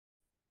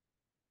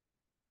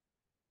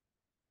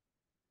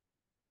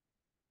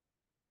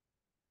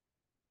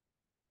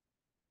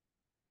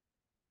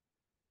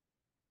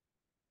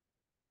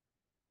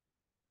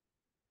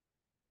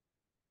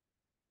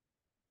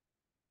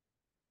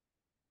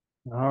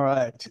All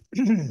right.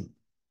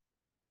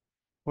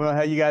 Well,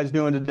 how you guys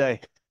doing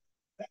today?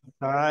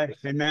 All right.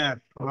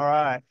 Amen. All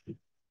right.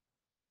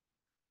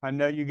 I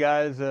know you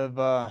guys have,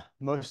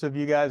 most of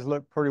you guys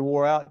look pretty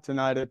wore out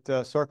tonight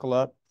at Circle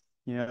Up.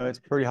 It's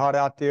pretty hot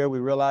out there. We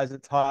realize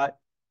it's hot.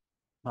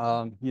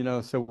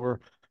 So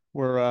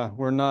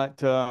we're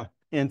not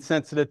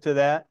insensitive to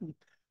that.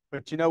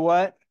 But you know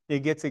what? It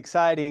gets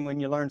exciting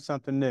when you learn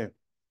something new.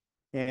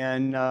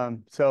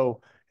 And so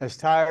as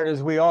tired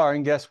as we are,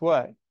 and guess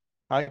what?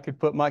 I could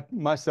put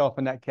myself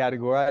in that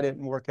category. I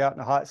didn't work out in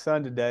the hot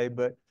sun today,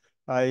 but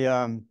I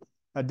um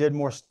I did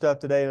more stuff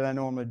today than I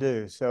normally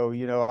do. So,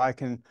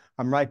 I'm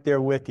right there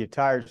with you.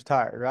 Tired's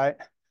tired, right?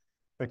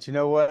 But you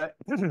know what?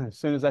 As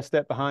soon as I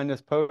stepped behind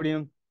this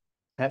podium,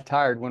 that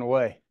tired went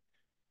away.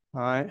 All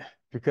right,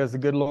 because the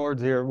good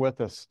Lord's here with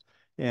us,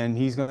 and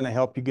He's going to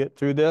help you get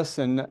through this.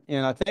 And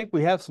I think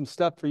we have some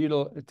stuff for you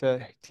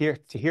to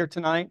hear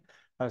tonight,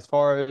 as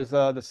far as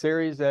the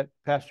series that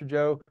Pastor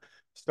Joe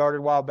started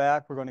a while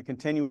back. We're going to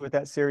continue with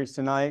that series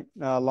tonight,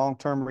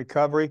 long-term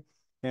recovery,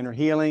 inner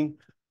healing.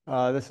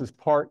 This is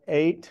part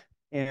 8,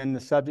 and the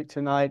subject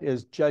tonight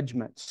is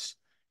judgments.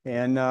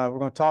 And we're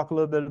going to talk a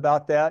little bit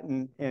about that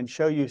and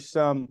show you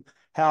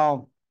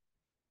how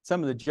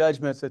some of the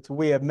judgments that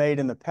we have made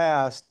in the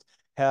past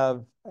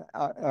have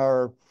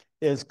are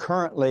is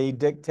currently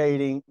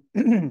dictating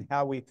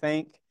how we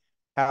think,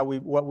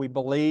 what we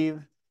believe,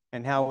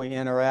 and how we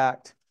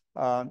interact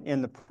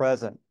in the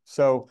present.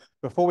 So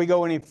before we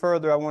go any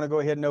further, I want to go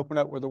ahead and open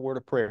up with a word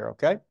of prayer,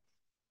 okay?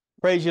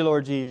 Praise you,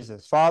 Lord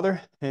Jesus.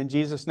 Father, in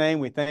Jesus' name,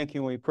 we thank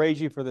you and we praise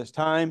you for this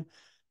time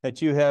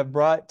that you have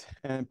brought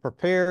and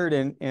prepared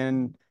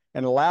and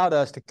allowed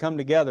us to come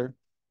together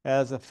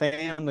as a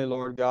family,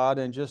 Lord God,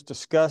 and just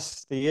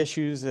discuss the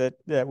issues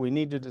that we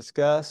need to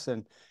discuss.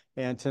 And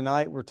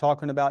tonight we're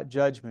talking about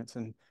judgments.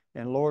 And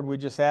Lord, we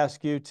just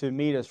ask you to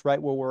meet us right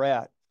where we're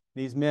at.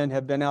 These men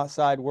have been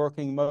outside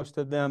working. Most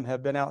of them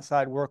have been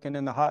outside working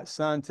in the hot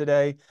sun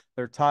today.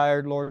 They're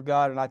tired, Lord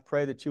God, and I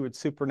pray that you would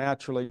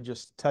supernaturally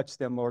just touch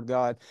them, Lord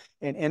God,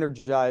 and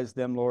energize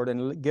them, Lord,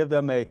 and give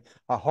them a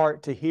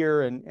heart to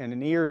hear and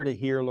an ear to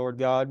hear, Lord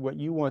God, what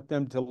you want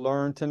them to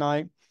learn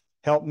tonight.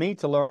 Help me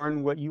to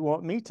learn what you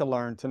want me to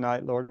learn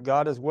tonight, Lord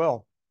God, as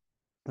well.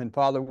 And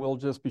Father, we'll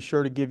just be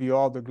sure to give you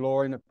all the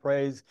glory and the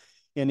praise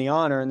and the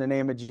honor in the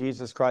name of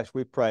Jesus Christ,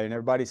 we pray. And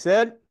everybody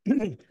said,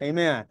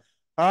 Amen.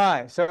 All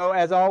right. So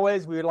as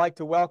always, we would like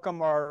to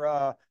welcome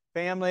our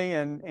family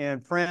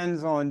and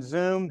friends on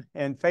Zoom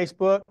and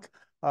Facebook.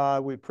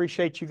 We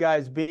appreciate you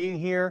guys being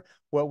here.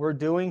 What we're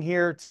doing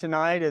here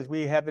tonight is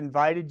we have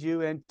invited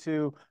you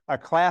into a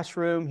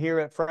classroom here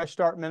at Fresh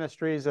Start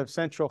Ministries of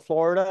Central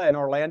Florida in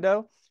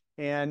Orlando.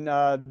 And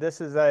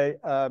this is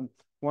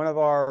one of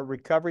our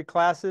recovery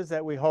classes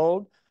that we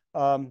hold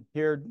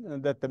here,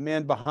 that the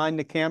men behind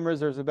the cameras,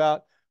 there's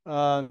about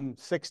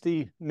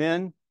 60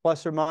 men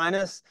plus or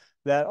minus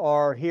that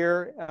are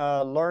here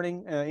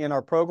learning in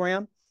our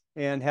program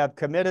and have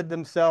committed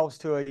themselves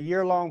to a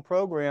year-long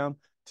program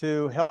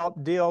to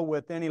help deal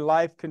with any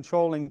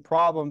life-controlling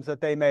problems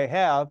that they may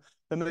have,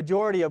 the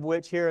majority of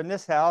which here in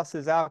this house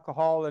is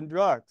alcohol and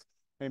drugs.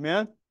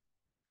 Amen?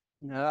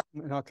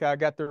 Okay, I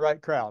got the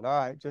right crowd. All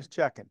right, just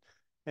checking.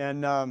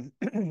 And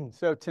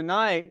so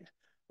tonight,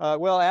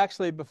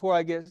 actually, before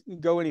I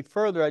go any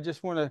further, I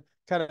just want to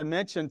kind of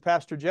mention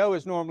Pastor Joe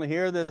is normally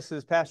here. This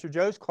is Pastor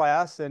Joe's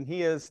class, and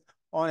he is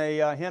on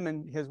him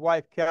and his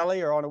wife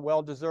Kelly are on a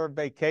well-deserved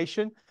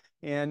vacation.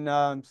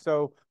 And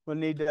so we'll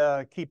need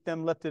to keep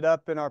them lifted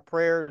up in our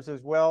prayers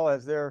as well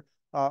as they're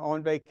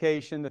on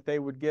vacation, that they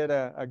would get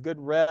a good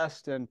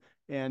rest and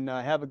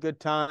have a good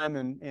time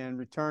and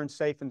return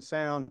safe and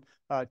sound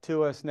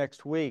to us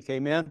next week.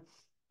 Amen.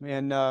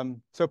 And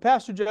so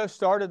Pastor Joe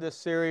started this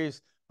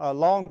series,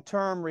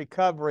 Long-Term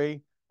Recovery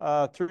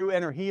through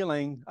Inner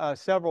Healing,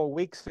 several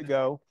weeks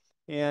ago.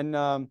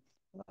 And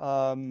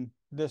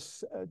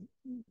this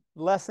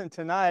lesson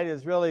tonight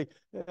is really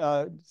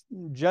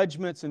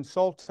judgments and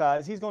soul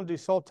ties. He's going to do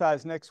soul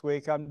ties next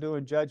week. I'm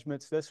doing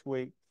judgments this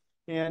week.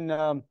 And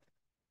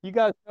you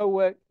guys know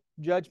what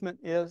judgment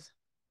is?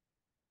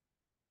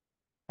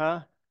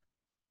 Huh?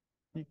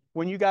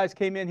 When you guys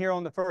came in here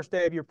on the first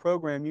day of your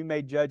program, you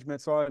made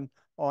judgments on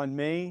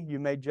me. You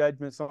made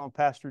judgments on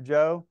Pastor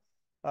Joe.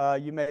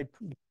 You made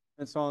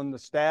judgments on the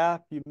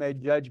staff. You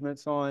made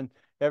judgments on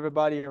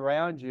everybody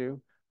around you,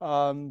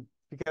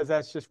 because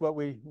that's just what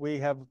we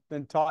have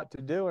been taught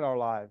to do in our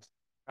lives.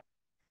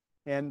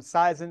 And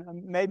sizing,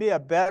 maybe a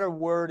better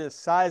word is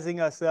sizing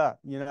us up.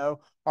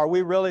 Are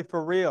we really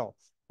for real?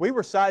 We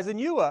were sizing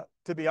you up,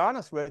 to be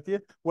honest with you,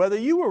 whether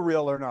you were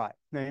real or not.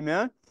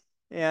 Amen.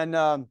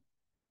 And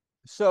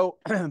so,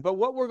 but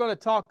what we're going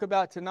to talk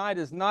about tonight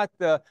is not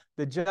the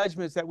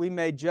judgments that we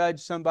may judge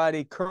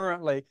somebody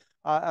currently.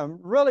 I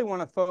really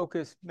want to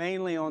focus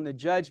mainly on the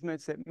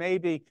judgments that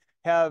maybe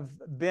have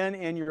been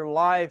in your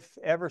life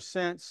ever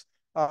since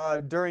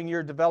during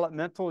your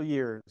developmental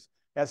years,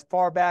 as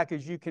far back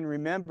as you can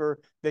remember,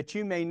 that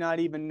you may not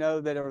even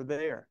know that are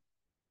there,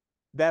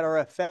 that are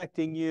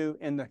affecting you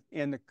in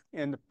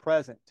the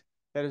present.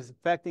 that is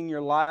affecting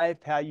your life,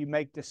 how you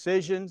make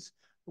decisions,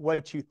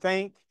 what you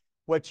think,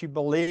 what you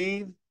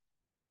believe,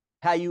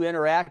 how you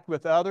interact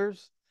with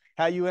others,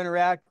 how you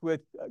interact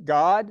with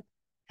God,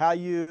 how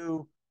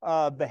you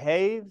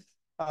behave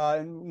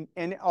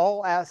in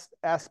all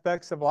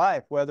aspects of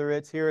life, whether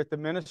it's here at the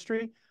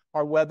ministry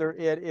or whether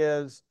it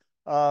is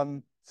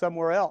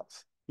somewhere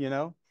else, you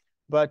know.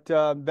 But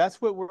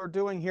that's what we're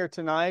doing here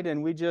tonight,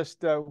 and we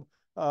just,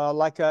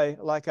 like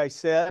I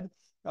said,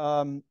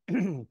 um,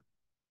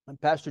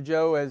 Pastor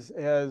Joe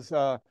has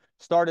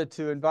started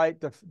to invite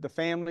the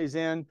families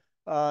in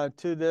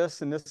to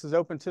this, and this is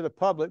open to the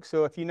public.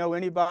 So if you know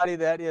anybody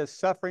that is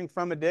suffering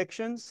from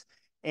addictions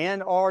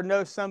and or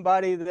know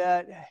somebody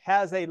that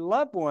has a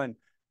loved one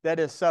that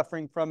is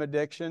suffering from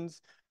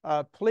addictions,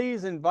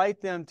 please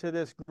invite them to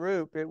this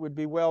group. It would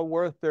be well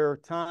worth their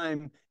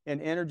time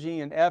and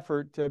energy and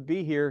effort to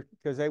be here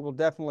because they will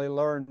definitely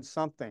learn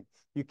something.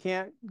 You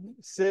can't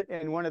sit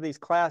in one of these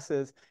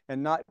classes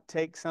and not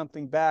take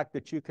something back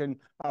that you can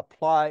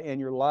apply in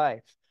your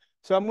life.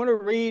 So I'm going to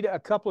read a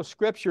couple of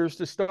scriptures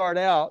to start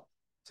out.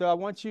 So I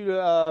want you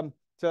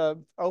to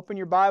open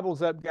your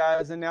Bibles up,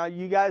 guys. And now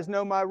you guys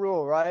know my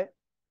rule, right?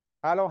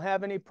 I don't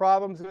have any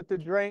problems with the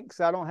drinks.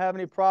 I don't have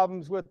any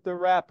problems with the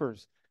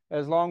rappers,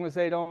 as long as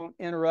they don't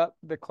interrupt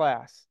the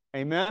class.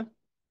 Amen?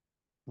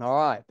 All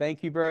right.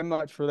 Thank you very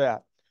much for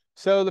that.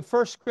 So the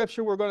first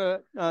scripture we're going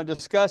to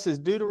discuss is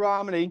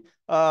Deuteronomy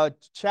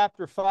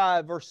chapter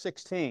 5, verse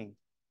 16.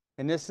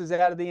 And this is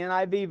out of the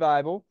NIV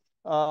Bible.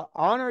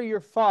 Honor your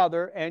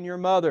father and your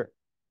mother,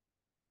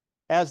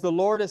 as the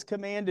Lord has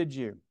commanded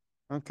you.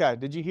 Okay,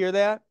 did you hear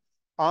that?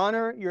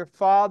 Honor your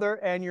father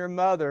and your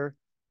mother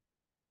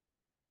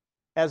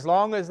as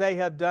long as they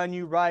have done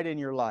you right in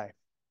your life.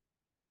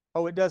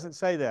 Oh, it doesn't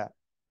say that.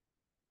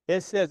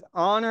 It says,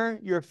 honor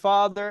your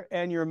father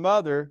and your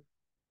mother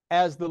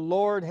as the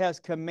Lord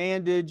has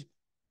commanded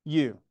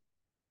you.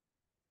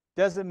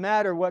 Doesn't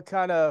matter what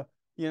kind of,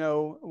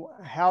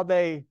 how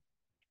they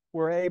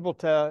were able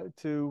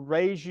to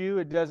raise you.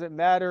 It doesn't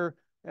matter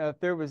if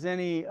there was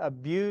any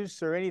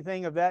abuse or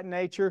anything of that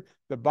nature.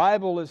 The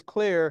Bible is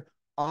clear.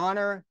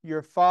 Honor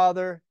your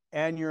father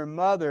and your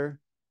mother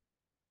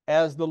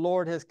as the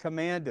Lord has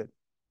commanded.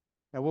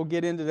 Now we'll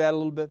get into that a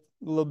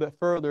little bit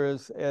further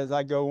as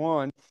I go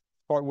on,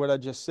 part of what I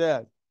just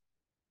said.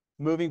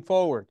 Moving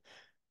forward,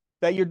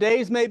 that your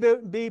days may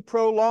be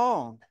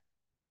prolonged,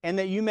 and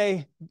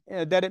that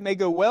that it may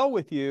go well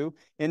with you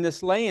in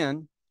this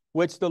land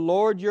which the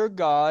Lord your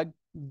God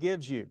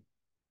gives you.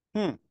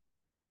 All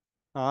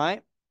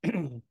right.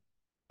 And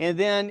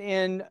then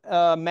in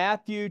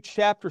Matthew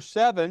chapter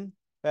 7,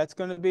 that's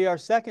going to be our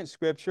second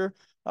scripture,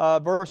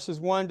 verses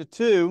 1 to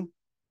 2.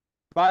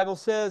 Bible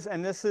says,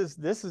 and this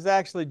is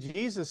actually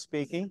Jesus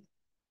speaking,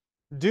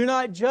 do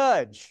not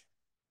judge,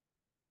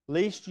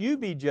 lest you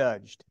be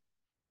judged.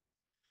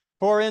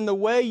 For in the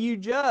way you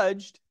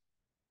judged,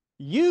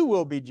 you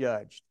will be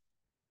judged.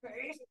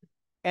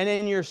 And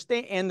in your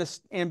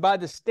and by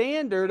the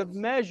standard of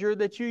measure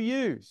that you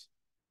use,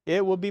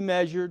 it will be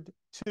measured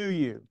to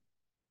you.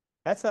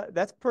 That's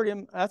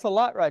a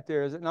lot right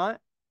there, is it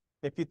not?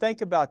 If you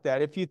think about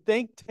that,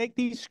 take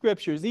these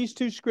scriptures, these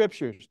two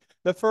scriptures,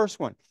 the first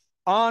one,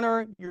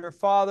 honor your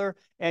father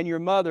and your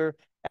mother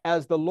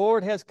as the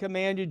Lord has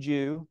commanded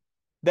you,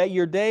 that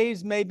your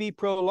days may be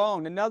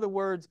prolonged. In other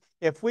words,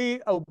 if we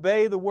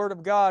obey the word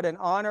of God and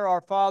honor our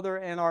father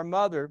and our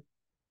mother,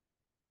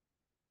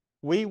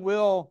 we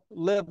will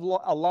live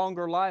a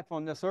longer life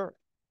on this earth.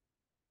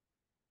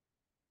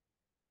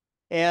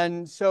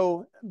 And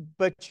so,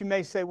 but you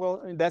may say,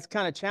 well, that's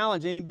kind of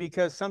challenging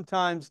because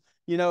sometimes,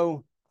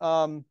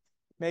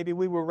 maybe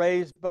we were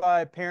raised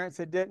by parents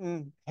that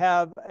didn't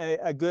have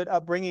a good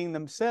upbringing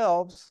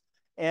themselves,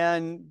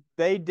 and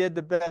they did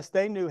the best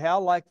they knew how.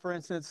 Like, for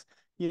instance,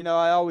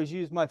 I always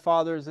use my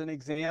father as an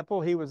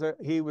example. He was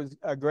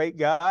a great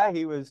guy.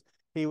 He was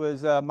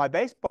my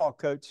baseball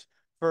coach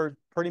for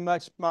pretty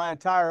much my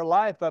entire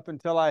life up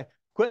until I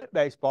quit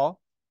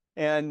baseball.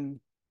 And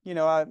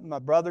my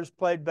brothers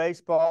played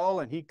baseball,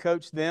 and he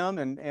coached them,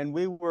 and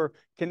we were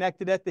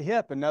connected at the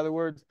hip. In other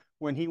words,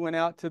 when he went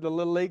out to the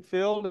Little League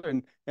field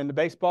and the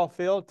baseball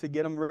field to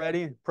get them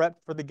ready and prep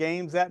for the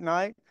games that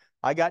night,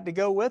 I got to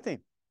go with him.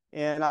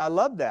 And I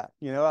loved that,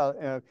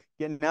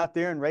 getting out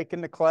there and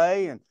raking the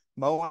clay and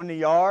mowing the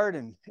yard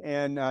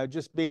and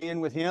just being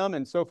with him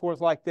and so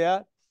forth like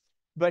that.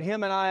 But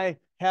him and I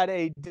had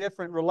a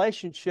different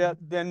relationship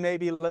than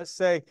maybe, let's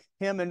say,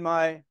 him and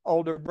my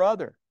older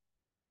brother.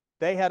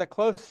 They had a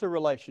closer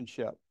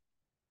relationship.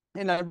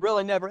 And I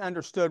really never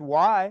understood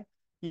why,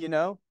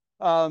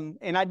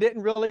 and I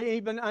didn't really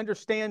even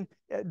understand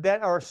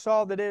that or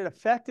saw that it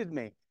affected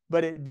me,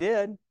 but it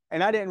did.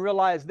 And I didn't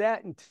realize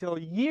that until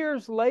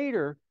years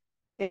later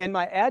in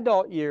my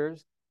adult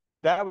years.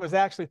 That was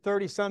actually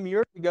 30 some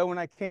years ago when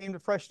I came to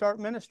Fresh Start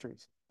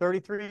Ministries,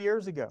 33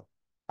 years ago.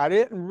 I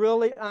didn't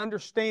really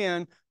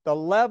understand the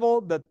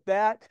level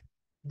that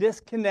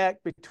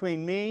disconnect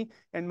between me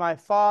and my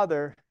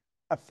father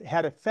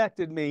had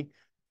affected me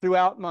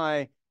throughout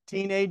my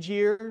teenage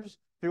years,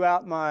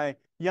 throughout my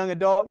young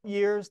adult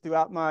years,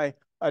 throughout my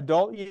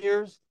adult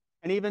years,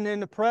 and even in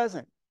the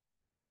present.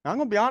 Now, I'm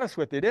going to be honest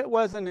with you. It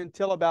wasn't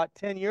until about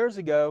 10 years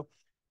ago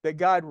that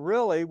God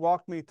really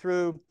walked me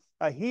through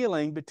a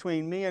healing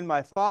between me and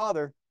my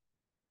father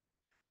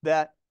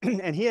that,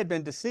 and he had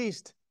been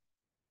deceased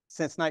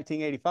since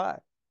 1985.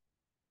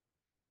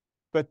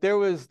 But there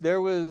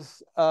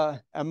was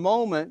a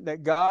moment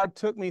that God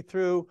took me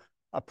through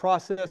a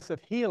process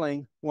of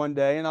healing one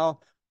day, and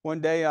one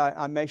day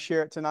I may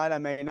share it tonight, I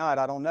may not,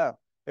 I don't know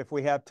if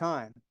we have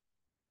time.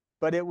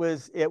 But it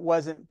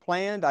wasn't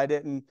planned. I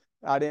didn't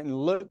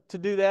look to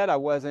do that. I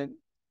wasn't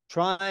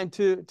trying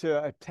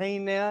to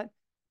attain that.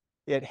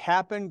 It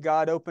happened.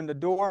 God opened the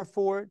door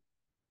for it.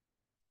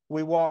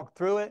 We walked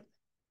through it,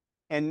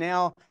 and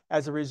now,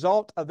 as a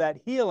result of that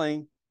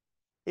healing,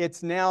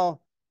 it's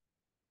now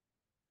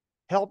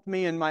helped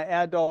me in my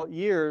adult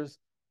years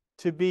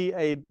to be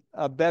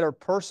a better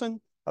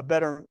person, a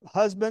better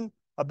husband,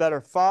 a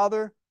better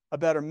father, a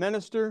better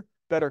minister,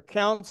 better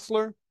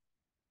counselor,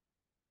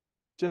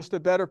 just a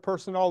better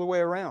person all the way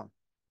around.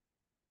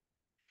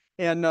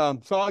 And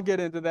so I'll get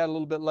into that a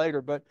little bit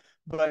later. But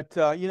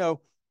you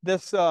know,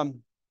 this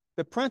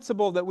the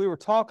principle that we were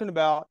talking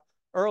about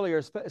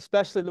earlier,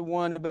 especially the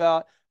one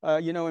about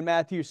you know, in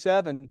Matthew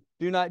 7,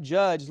 do not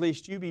judge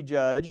lest you be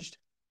judged.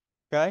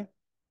 Okay.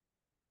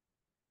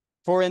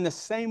 For in the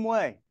same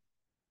way,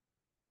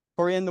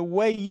 for in the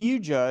way you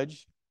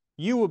judge,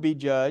 you will be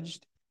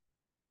judged,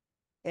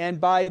 and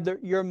by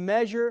your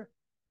measure,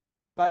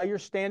 by your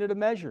standard of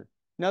measure.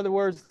 In other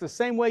words, the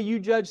same way you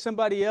judge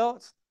somebody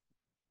else,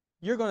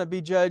 you're going to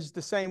be judged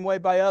the same way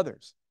by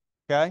others.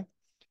 Okay?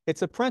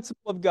 It's a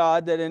principle of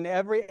God that in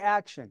every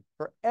action,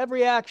 for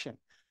every action,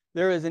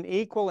 there is an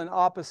equal and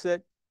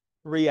opposite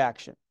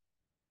reaction.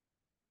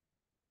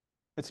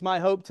 It's my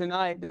hope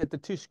tonight that the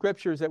two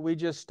scriptures that we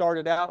just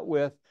started out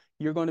with,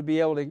 you're going to be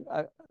able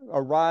to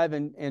arrive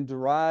and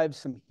derive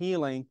some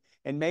healing,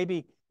 and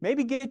maybe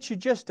get you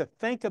just to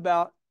think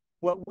about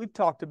what we've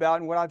talked about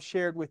and what I've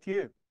shared with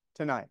you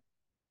tonight.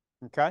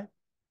 Okay?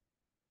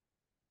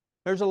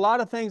 There's a lot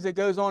of things that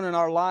goes on in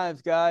our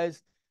lives,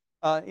 guys,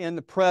 in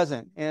the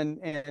present,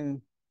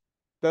 and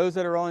those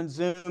that are on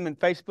Zoom and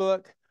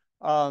Facebook,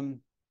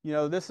 you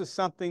know, this is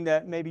something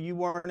that maybe you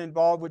weren't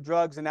involved with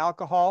drugs and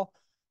alcohol,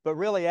 but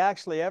really,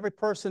 actually, every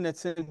person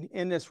that's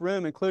in this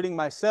room, including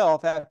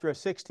myself, after a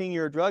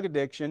 16-year drug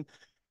addiction,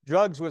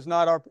 drugs is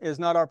not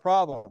our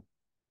problem.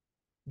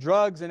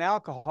 Drugs and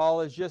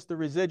alcohol is just the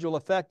residual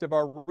effect of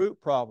our root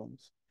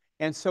problems.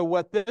 And so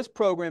what this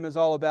program is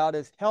all about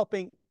is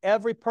helping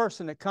every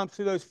person that comes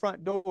through those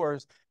front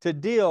doors to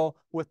deal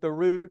with the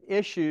root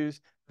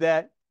issues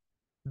that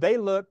they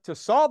look to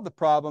solve the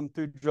problem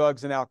through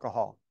drugs and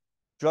alcohol.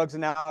 Drugs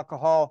and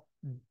alcohol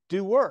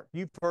do work.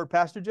 You've heard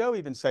Pastor Joe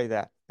even say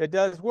that. It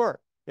does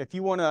work. If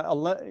you want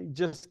to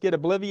just get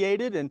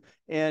obliviated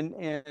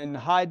and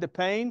hide the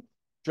pain,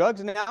 drugs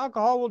and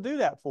alcohol will do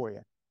that for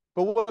you.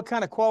 But what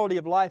kind of quality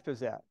of life is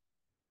that?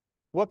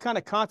 What kind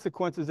of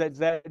consequences does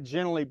that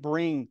generally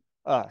bring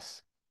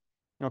us?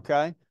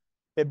 Okay?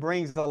 It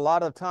brings a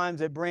lot of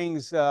times, it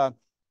brings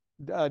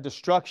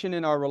destruction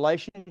in our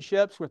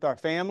relationships with our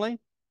family.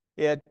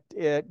 It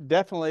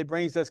definitely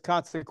brings us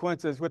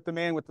consequences with the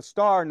man with the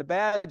star and the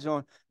badge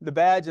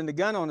and the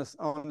gun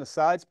on the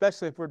side,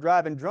 especially if we're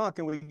driving drunk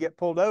and we get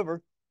pulled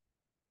over.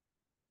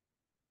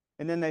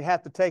 And then they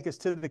have to take us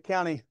to the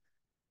county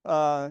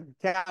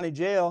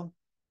jail,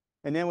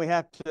 and then we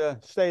have to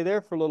stay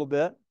there for a little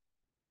bit.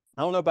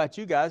 I don't know about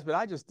you guys, but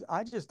I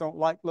just don't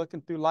like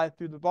looking through life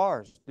through the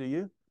bars. Do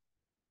you?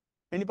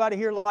 Anybody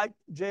here like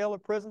jail or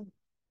prison?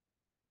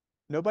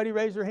 Nobody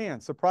raise their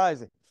hand.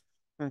 Surprising.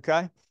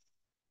 Okay.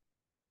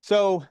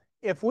 So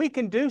if we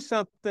can do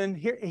something,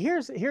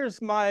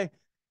 here's my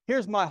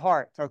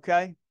heart.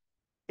 Okay.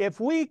 If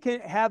we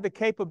can have the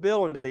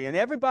capability, and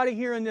everybody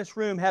here in this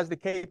room has the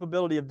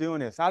capability of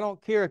doing this. I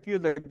don't care if you're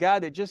the guy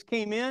that just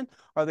came in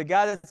or the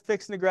guy that's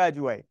fixing to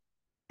graduate.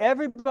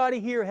 Everybody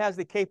here has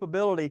the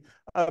capability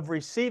of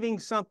receiving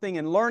something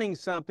and learning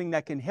something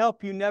that can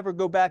help you never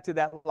go back to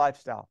that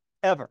lifestyle,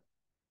 ever.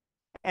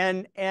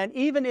 And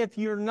even if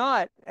you're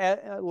not,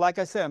 like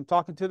I said, I'm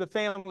talking to the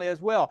family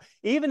as well.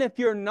 Even if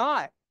you're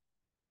not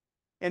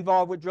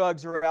involved with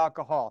drugs or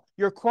alcohol,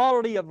 your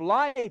quality of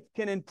life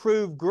can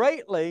improve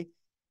greatly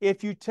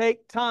if you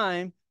take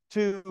time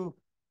to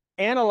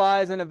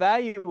analyze and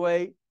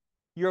evaluate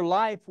your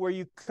life, where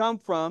you come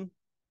from,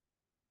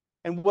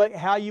 and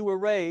how you were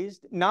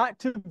raised. Not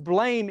to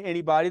blame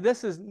anybody.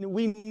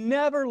 We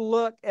never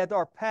look at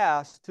our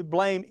past to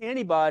blame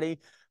anybody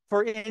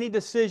for any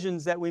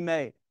decisions that we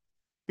made.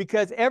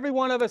 Because every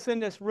one of us in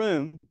this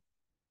room,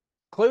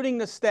 including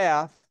the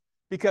staff,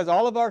 because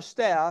all of our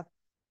staff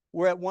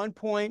were at one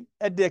point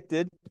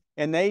addicted,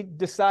 and they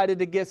decided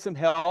to get some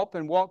help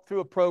and walk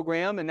through a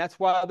program, and that's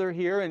why they're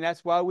here, and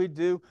that's why we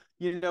do,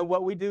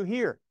 what we do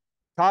here.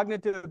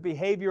 Cognitive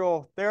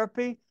behavioral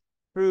therapy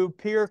through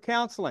peer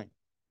counseling.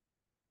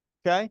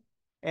 Okay?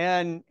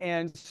 And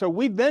so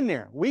we've been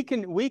there. We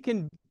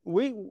can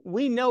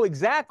we know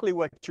exactly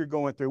what you're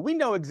going through. We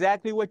know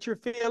exactly what you're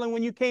feeling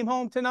when you came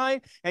home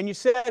tonight and you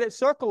sat at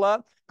Circle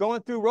Up,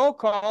 going through roll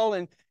call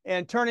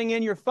and turning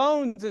in your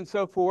phones and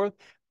so forth,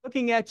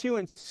 looking at you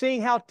and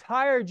seeing how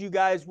tired you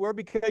guys were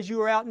because you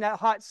were out in that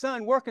hot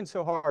sun working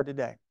so hard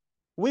today.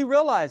 We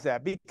realize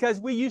that because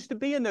we used to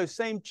be in those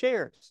same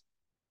chairs.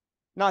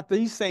 Not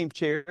these same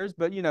chairs,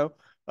 but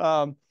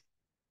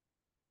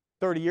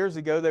 30 years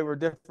ago, they were a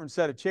different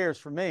set of chairs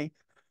for me.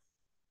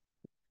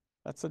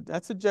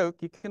 That's a joke.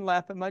 You can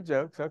laugh at my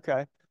jokes.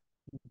 Okay.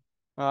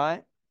 All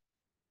right.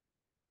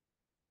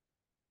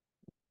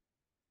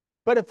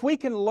 But if we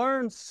can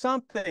learn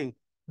something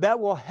that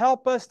will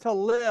help us to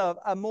live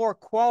a more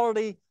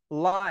quality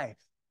life,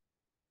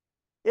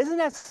 isn't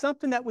that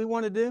something that we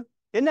want to do?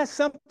 Isn't that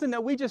something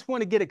that we just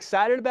want to get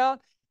excited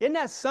about? Isn't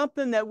that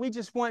something that we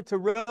just want to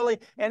really,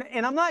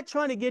 and I'm not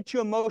trying to get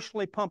you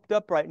emotionally pumped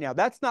up right now.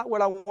 That's not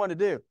what I want to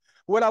do.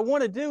 What I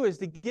want to do is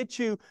to get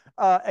you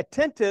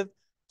attentive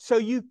so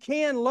you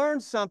can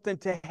learn something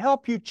to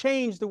help you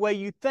change the way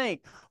you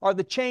think or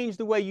to change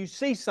the way you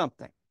see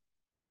something.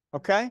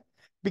 Okay?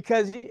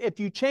 Because if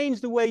you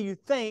change the way you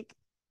think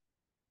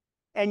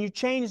and you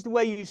change the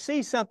way you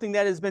see something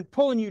that has been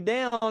pulling you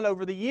down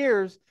over the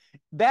years,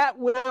 that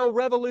will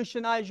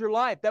revolutionize your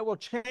life. That will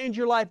change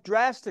your life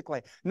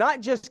drastically. Not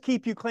just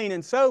keep you clean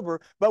and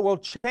sober, but will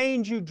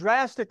change you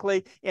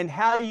drastically in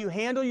how you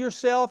handle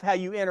yourself, how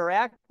you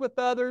interact with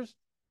others,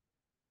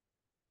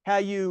 how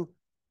you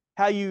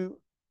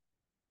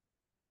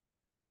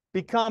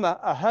become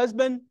a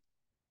husband,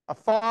 a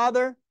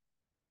father,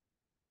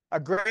 a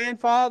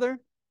grandfather,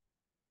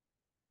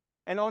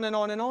 and on and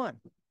on and on.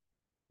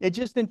 It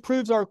just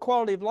improves our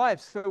quality of life.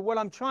 So what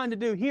I'm trying to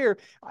do here,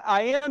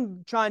 I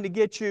am trying to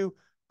get you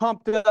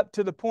pumped up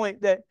to the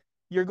point that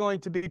you're going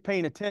to be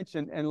paying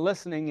attention and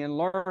listening and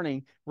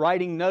learning,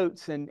 writing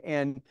notes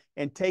and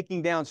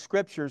taking down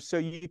scriptures so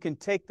you can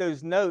take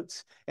those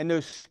notes and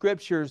those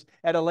scriptures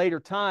at a later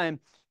time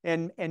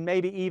and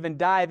maybe even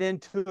dive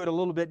into it a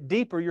little bit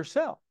deeper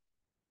yourself.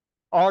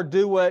 Or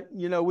do what,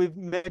 we've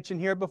mentioned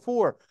here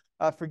before.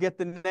 Forget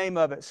the name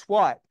of it,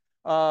 SWAT.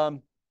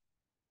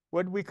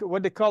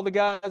 What they call the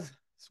guys?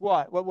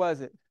 SWAT. What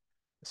was it?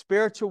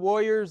 Spiritual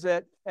warriors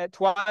at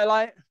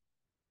twilight.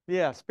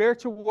 Yeah,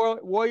 spiritual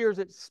warriors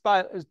at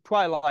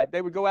twilight.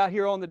 They would go out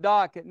here on the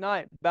dock at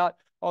night. There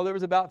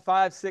was about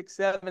 5, 6,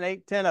 7,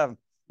 8, 10 of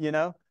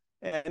them.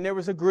 And there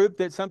was a group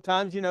that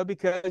sometimes,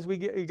 because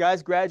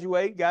guys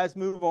graduate, guys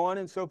move on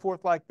and so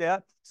forth like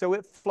that. So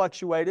it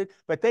fluctuated,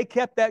 but they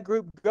kept that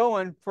group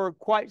going for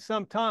quite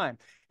some time.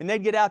 And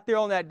they'd get out there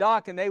on that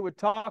dock and they would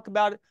talk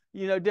about,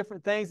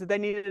 different things that they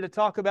needed to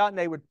talk about. And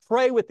they would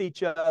pray with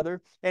each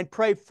other and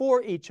pray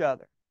for each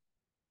other.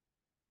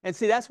 And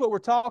see, that's what we're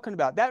talking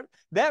about.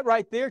 That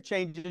right there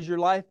changes your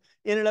life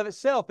in and of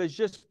itself. It's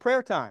just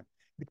prayer time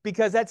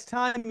because that's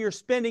time you're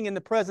spending in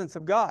the presence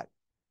of God.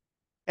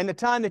 And the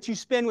time that you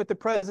spend with the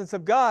presence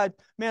of God,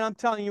 man, I'm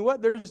telling you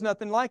what, there's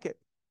nothing like it.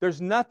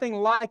 There's nothing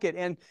like it.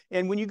 And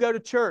when you go to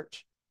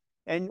church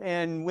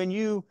and when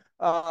you,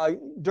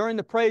 during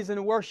the praise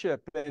and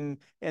worship, and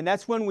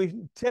that's when we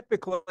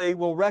typically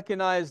will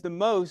recognize the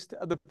most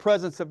of the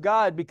presence of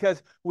God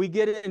because we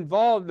get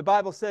involved. The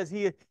Bible says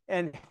he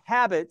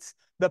inhabits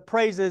the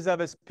praises of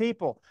his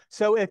people.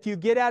 So if you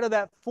get out of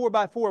that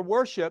 4x4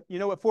 worship, you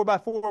know what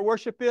 4x4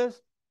 worship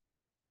is?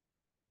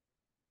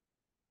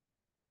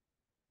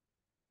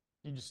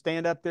 You just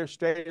stand up there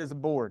straight as a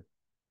board.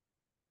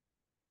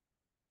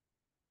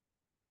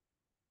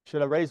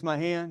 Should I raise my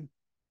hand?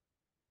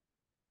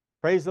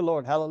 Praise the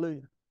Lord.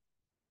 Hallelujah.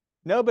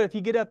 No, but if you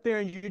get up there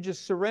and you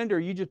just surrender,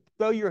 you just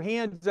throw your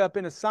hands up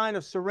in a sign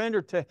of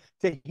surrender to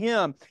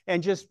him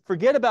and just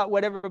forget about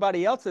what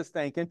everybody else is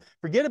thinking.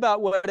 Forget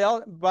about what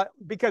else,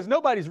 because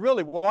nobody's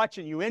really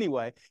watching you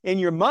anyway. In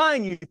your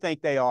mind, you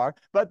think they are,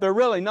 but they're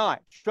really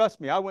not.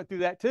 Trust me, I went through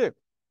that too.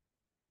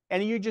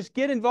 And you just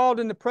get involved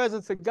in the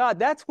presence of God.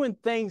 That's when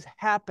things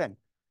happen.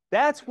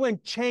 That's when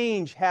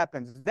change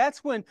happens.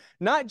 That's when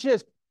not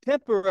just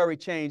temporary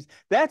change,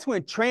 that's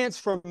when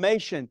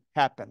transformation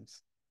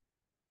happens.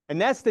 And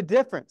that's the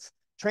difference.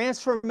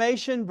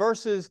 Transformation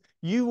versus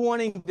you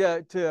wanting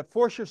to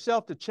force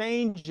yourself to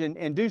change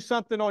and do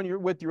something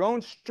with your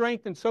own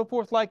strength and so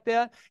forth like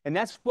that. And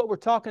that's what we're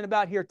talking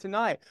about here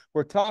tonight.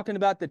 We're talking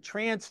about the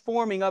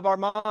transforming of our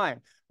mind.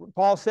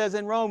 Paul says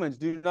in Romans,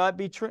 do not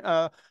be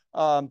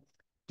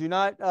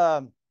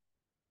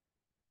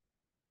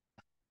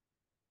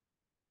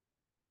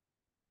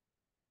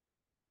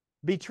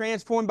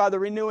transformed by the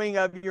renewing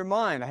of your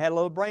mind. I had a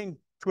little brain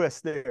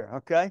twist there,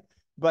 okay?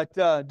 But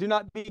do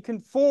not be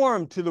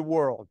conformed to the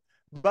world,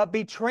 but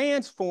be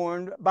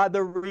transformed by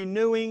the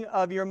renewing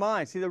of your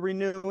mind. See, the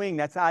renewing,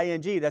 that's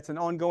ing, that's an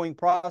ongoing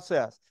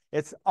process.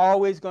 It's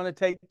always going to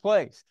take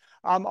place.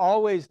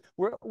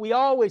 We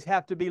always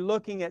have to be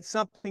looking at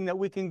something that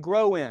we can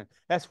grow in.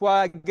 That's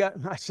why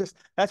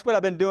that's what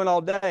I've been doing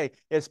all day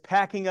is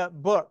packing up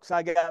books.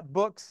 I got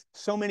books,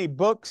 so many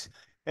books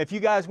If you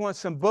guys want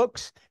some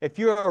books, if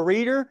you're a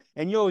reader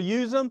and you'll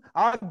use them,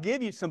 I'll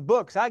give you some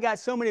books. I got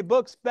so many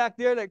books back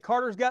there that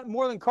Carter's got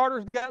more than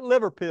Carter's got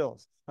liver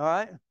pills. All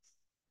right.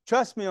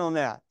 Trust me on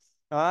that.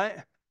 All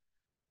right.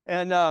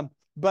 And,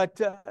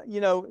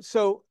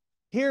 so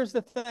here's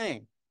the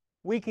thing.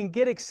 We can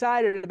get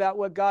excited about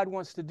what God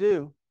wants to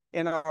do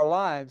in our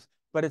lives,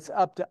 but it's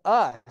up to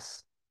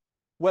us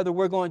whether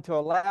we're going to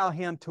allow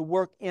him to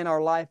work in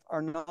our life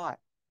or not.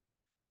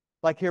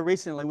 Like here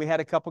recently, we had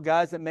a couple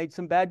guys that made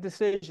some bad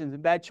decisions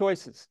and bad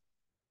choices.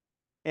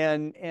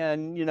 And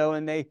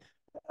they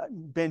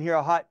been here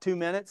a hot 2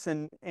 minutes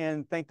and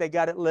think they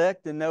got it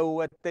licked and know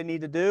what they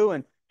need to do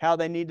and how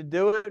they need to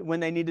do it, when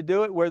they need to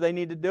do it, where they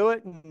need to do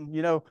it.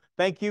 And,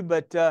 thank you,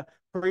 but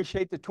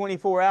appreciate the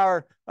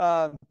 24-hour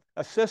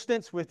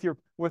assistance with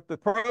the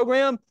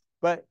program,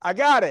 but I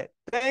got it.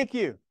 Thank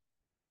you.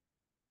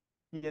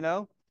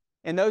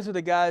 And those are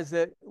the guys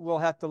that will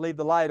have to leave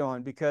the light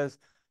on because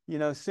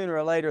sooner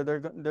or later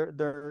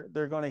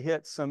they're going to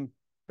hit some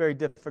very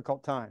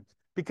difficult times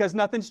because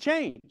nothing's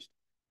changed.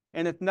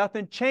 And if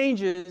nothing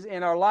changes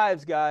in our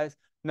lives, guys,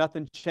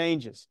 nothing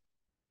changes.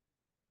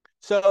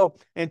 So,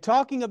 in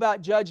talking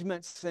about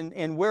judgments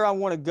and where I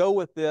want to go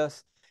with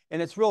this,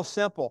 and it's real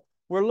simple.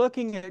 We're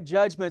looking at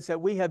judgments that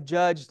we have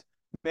judged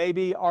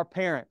maybe our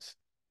parents.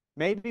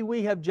 Maybe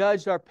we have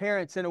judged our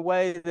parents in a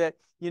way that,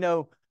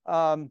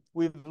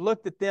 we've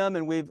looked at them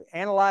and we've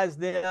analyzed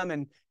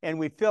them and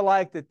we feel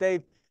like that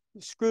they've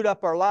screwed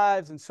up our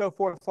lives and so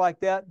forth like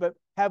that. But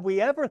have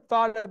we ever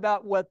thought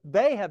about what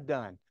they have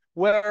done?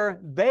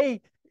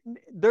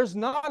 There's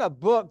not a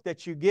book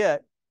that you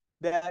get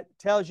that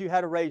tells you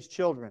how to raise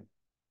children.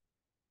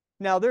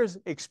 Now, there's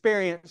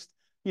experienced,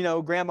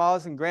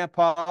 grandmas and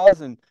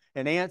grandpas and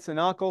aunts and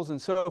uncles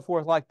and so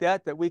forth like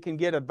that we can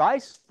get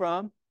advice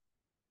from.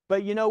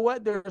 But you know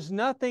what? There's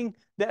nothing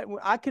that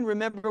I can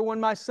remember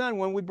when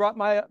we brought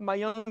my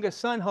youngest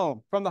son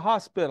home from the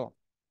hospital,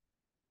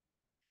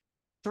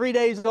 3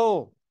 days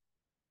old.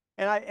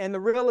 And the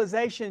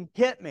realization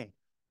hit me.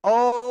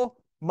 Oh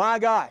my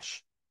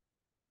gosh,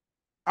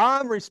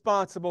 I'm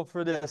responsible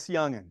for this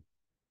youngin'.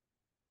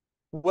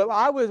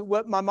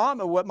 What my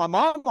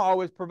mom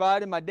always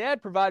provided, my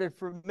dad provided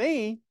for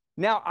me.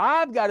 Now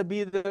I've got to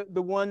be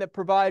the one that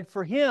provide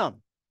for him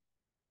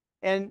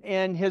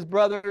and his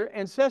brother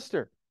and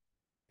sister,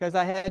 because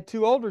I had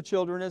 2 older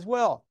children as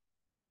well.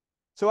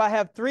 So I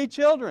have 3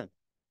 children.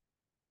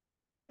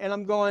 And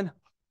I'm going,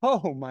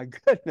 oh my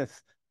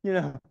goodness,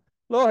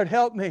 Lord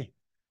help me,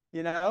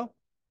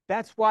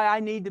 That's why I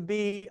need to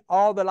be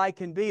all that I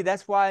can be.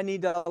 That's why I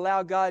need to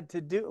allow God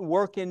to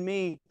work in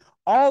me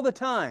all the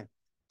time,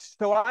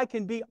 so I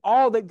can be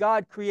all that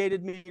God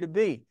created me to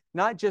be,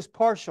 not just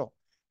partial.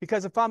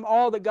 Because if I'm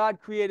all that God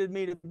created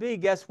me to be,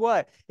 guess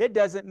what? It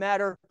doesn't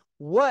matter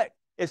what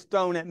is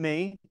thrown at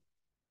me.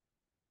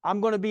 I'm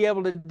going to be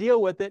able to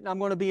deal with it, and I'm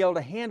going to be able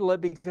to handle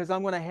it because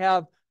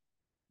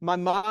my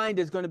mind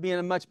is going to be in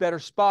a much better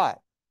spot.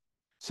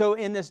 So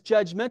in this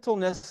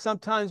judgmentalness,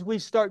 sometimes we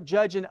start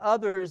judging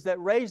others that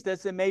raised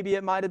us, and maybe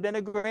it might have been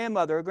a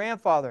grandmother, a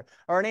grandfather,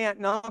 or an aunt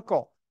and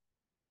uncle.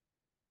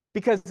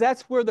 Because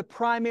that's where the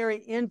primary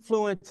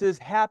influences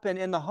happen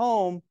in the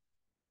home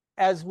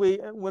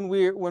when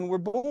we're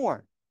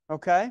born,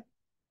 okay?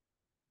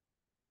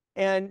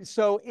 And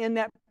so in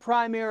that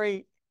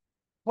primary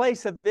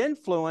place of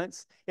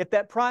influence, if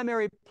that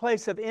primary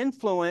place of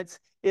influence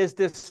is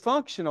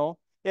dysfunctional,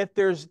 if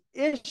there's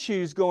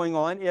issues going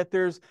on, if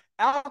there's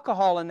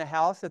alcohol in the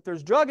house, if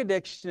there's drug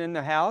addiction in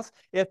the house,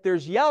 if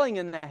there's yelling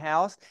in the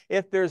house,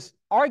 if there's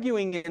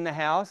arguing in the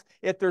house,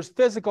 if there's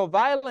physical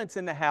violence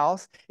in the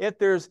house, if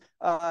there's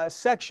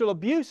sexual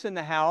abuse in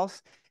the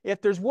house,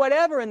 if there's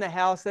whatever in the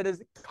house that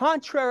is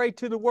contrary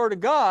to the Word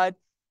of God,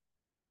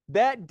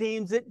 that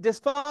deems it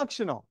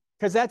dysfunctional,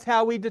 because that's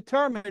how we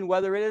determine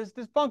whether it is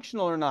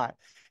dysfunctional or not.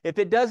 If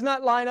it does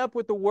not line up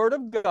with the Word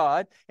of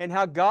God and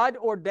how God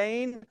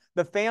ordained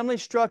the family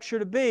structure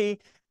to be,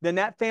 then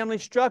that family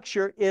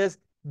structure is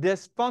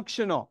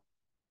dysfunctional.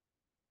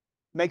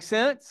 Make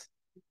sense?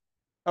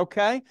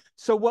 Okay?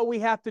 So what we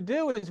have to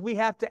do is we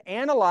have to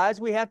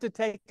analyze, we have to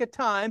take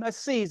a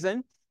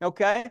season,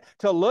 okay,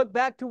 to look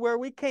back to where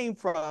we came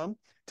from,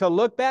 to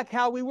look back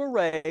how we were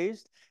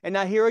raised. And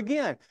now here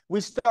again, we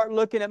start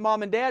looking at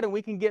mom and dad and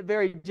we can get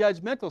very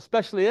judgmental,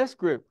 especially this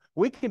group.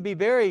 We can be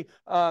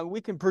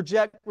we can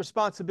project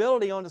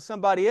responsibility onto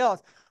somebody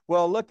else.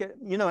 Well, look at,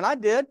 and I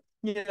did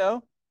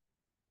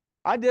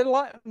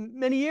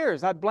many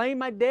years. I blamed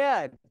my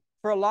dad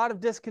for a lot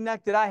of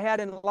disconnect that I had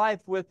in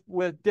life with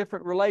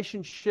different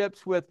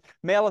relationships with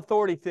male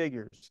authority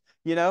figures,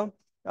 and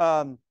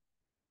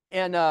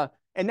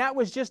that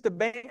was just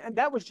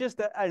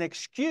an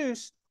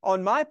excuse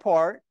on my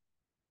part,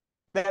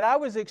 that I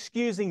was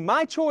excusing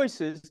my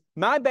choices,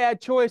 my bad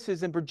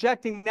choices, and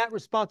projecting that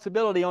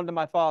responsibility onto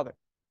my father.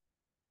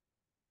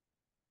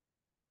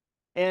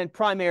 And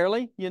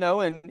primarily,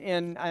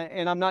 and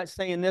I'm not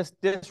saying this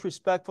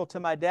disrespectful to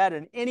my dad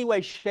in any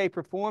way, shape,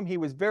 or form. He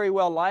was very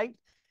well liked.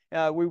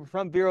 We were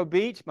from Vero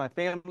Beach. My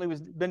family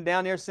been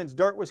down there since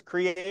dirt was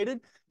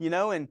created,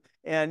 and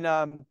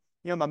My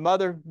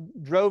mother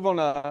drove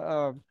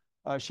on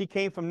she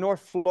came from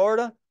North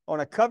Florida on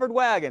a covered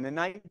wagon in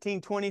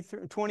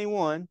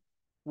 1921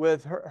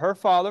 with her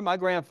father, my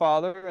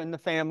grandfather, and the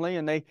family,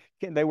 and they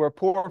were a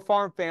poor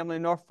farm family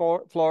in North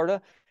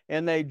Florida,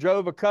 and they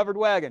drove a covered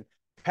wagon,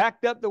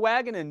 packed up the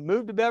wagon, and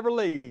moved to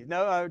Beverly,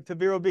 no, to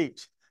Vero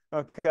Beach.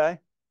 Okay,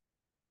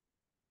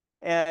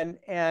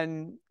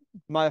 and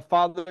my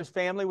father's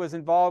family was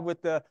involved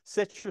with the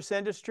citrus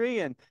industry,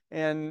 and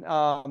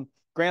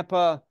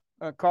Grandpa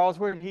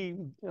Carlsward, he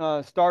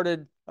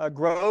started a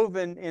grove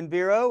in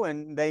Vero,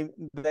 and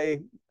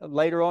they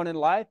later on in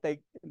life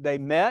they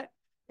met,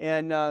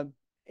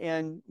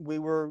 and we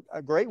were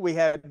great. We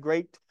had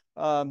great.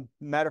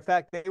 Matter of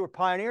fact, they were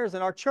pioneers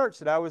in our church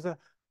that I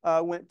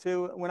went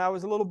to when I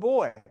was a little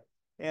boy,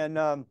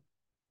 and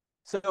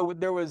so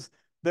there was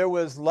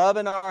love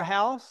in our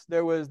house.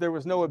 There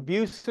was no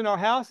abuse in our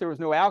house. There was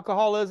no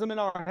alcoholism in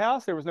our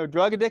house. There was no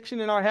drug addiction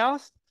in our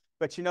house.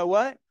 But you know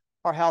what?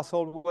 Our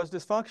household was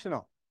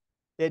dysfunctional.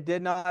 It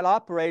did not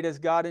operate as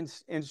God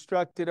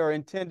instructed or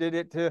intended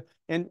it to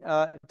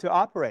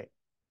operate.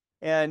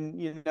 And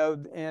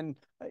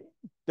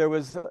there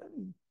was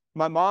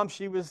my mom.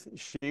 She was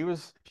the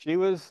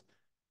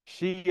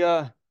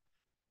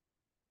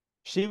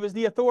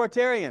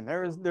authoritarian.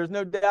 There's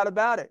no doubt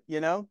about it.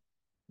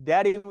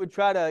 Daddy would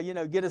try to,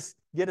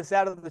 get us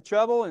out of the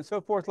trouble and so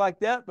forth like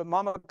that. But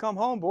Mama would come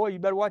home, boy, you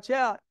better watch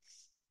out.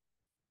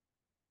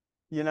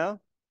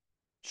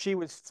 She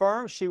was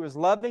firm. She was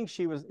loving.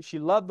 She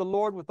loved the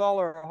Lord with all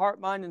her heart,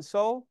 mind, and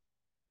soul.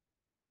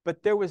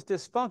 But there was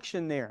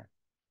dysfunction there.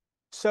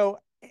 So,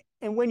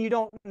 and when you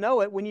don't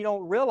know it, when you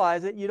don't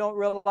realize it, you don't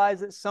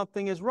realize that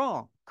something is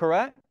wrong.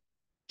 Correct?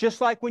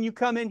 Just like when you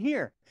come in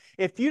here.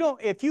 If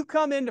you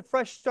come into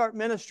Fresh Start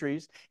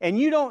Ministries and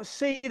you don't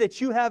see that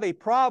you have a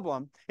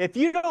problem, if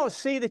you don't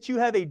see that you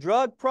have a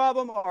drug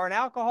problem or an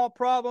alcohol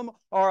problem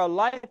or a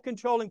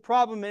life-controlling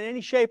problem in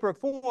any shape or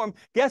form,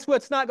 guess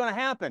what's not going to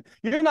happen?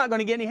 You're not going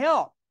to get any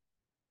help.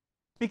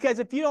 Because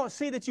if you don't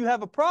see that you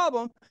have a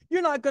problem,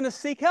 you're not going to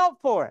seek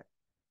help for it.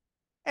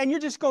 And you're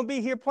just going to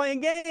be here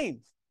playing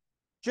games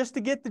just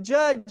to get the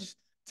judge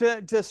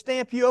to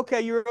stamp you,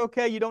 okay, you're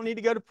okay, you don't need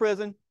to go to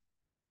prison.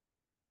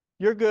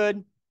 You're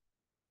good.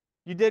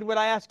 You did what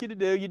I asked you to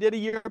do. You did a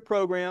year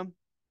program.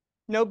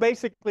 No,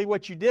 basically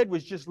what you did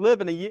was just live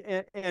in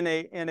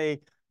a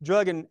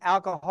drug and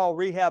alcohol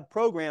rehab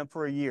program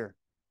for a year.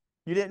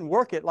 You didn't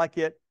work it like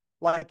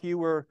you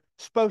were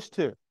supposed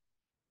to.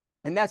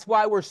 And that's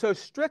why we're so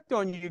strict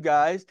on you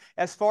guys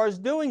as far as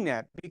doing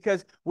that,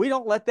 because we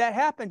don't let that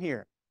happen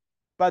here.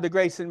 By the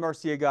grace and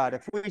mercy of God.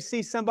 If we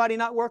see somebody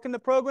not working the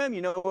program,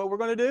 you know what we're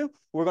going to do?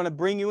 We're going to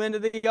bring you into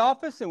the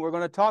office and we're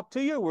going to talk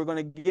to you. We're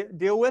going to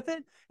deal with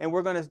it, and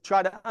we're going to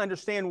try to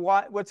understand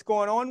what's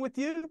going on with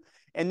you.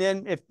 And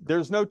then if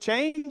there's no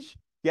change,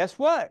 guess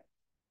what?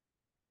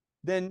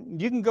 Then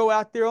you can go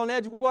out there on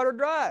Edgewater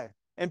Drive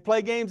and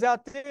play games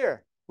out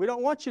there. We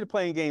don't want you to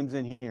play games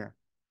in here.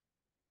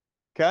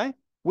 Okay?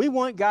 We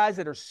want guys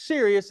that are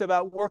serious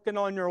about working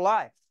on your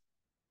life.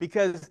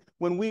 Because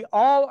when we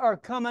all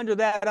come under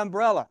that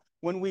umbrella,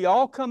 when we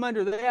all come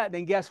under that,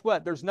 then guess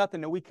what? There's nothing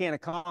that we can't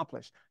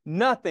accomplish.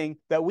 Nothing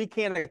that we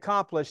can't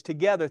accomplish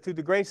together through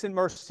the grace and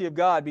mercy of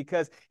God.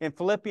 Because in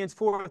Philippians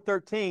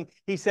 4:13,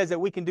 he says that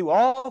we can do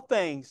all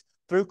things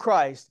through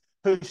Christ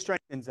who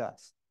strengthens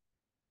us.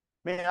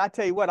 Man, I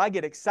tell you what, I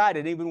get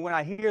excited even when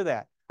I hear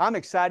that. I'm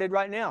excited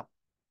right now.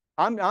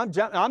 What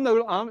did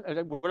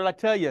I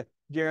tell you,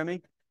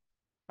 Jeremy?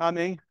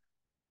 I'm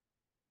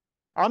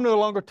no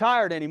longer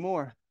tired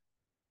anymore.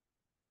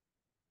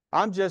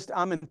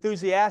 I'm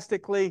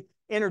enthusiastically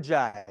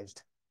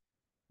energized.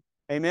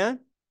 Amen?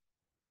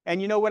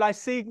 And you know what I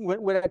see?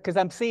 Because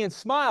I'm seeing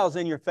smiles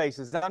in your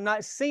faces. I'm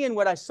not seeing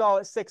what I saw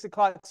at 6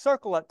 o'clock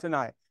Circle Up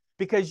tonight.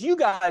 Because you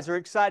guys are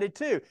excited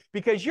too.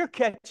 Because you're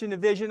catching the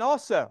vision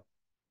also.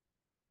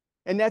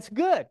 And that's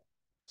good.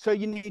 So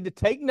you need to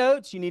take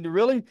notes. You need to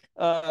really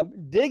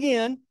dig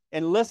in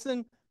and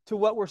listen to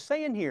what we're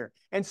saying here.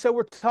 And so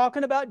we're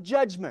talking about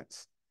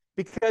judgments.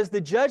 Because the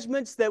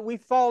judgments that we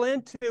fall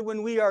into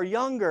when we are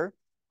younger,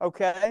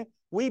 okay,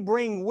 we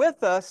bring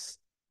with us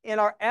in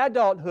our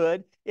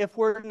adulthood if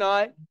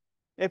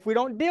we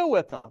don't deal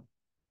with them.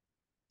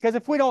 Because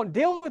if we don't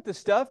deal with the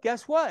stuff,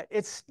 guess what?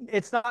 It's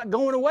not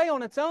going away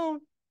on its own.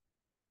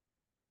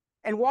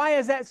 And why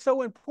is that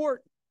so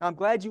important? I'm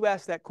glad you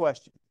asked that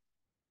question.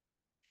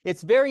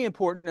 It's very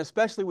important,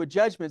 especially with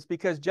judgments,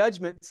 because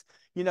judgments,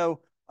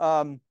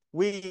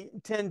 we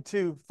tend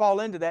to fall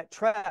into that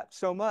trap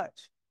so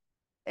much.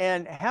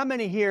 And how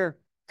many here,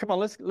 come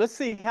on, let's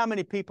see how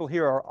many people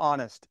here are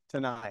honest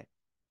tonight.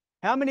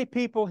 How many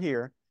people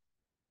here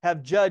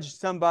have judged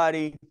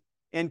somebody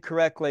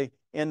incorrectly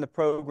in the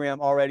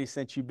program already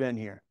since you've been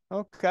here?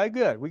 Okay,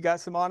 good. We got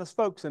some honest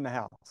folks in the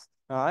house.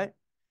 All right.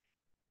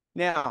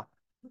 Now,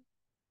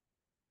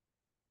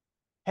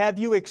 have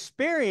you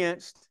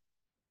experienced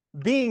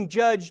being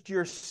judged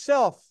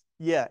yourself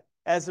yet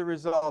as a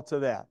result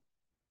of that?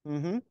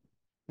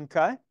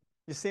 Okay.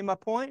 You see my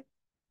point?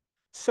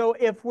 So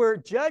if we're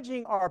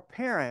judging our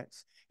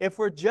parents if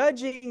we're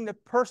judging the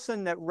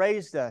person that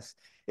raised us,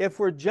 if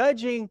we're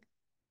judging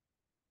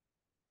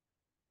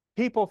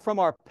people from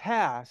our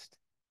past,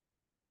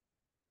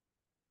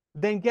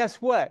 then guess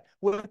what?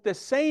 With the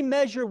same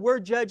measure we're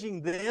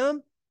judging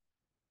them,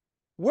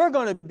 we're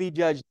going to be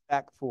judged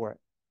back for it.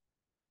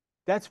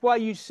 That's why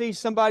you see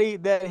somebody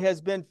that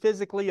has been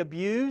physically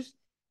abused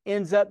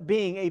ends up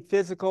being a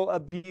physical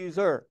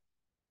abuser.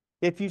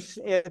 If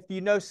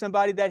you know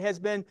somebody that has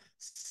been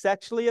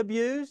sexually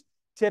abused,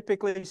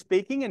 typically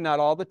speaking, and not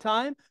all the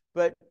time,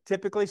 but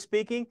typically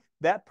speaking,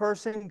 that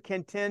person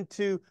can tend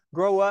to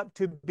grow up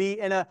to be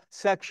a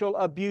sexual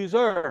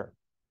abuser.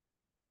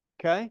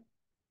 Okay?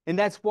 And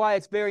that's why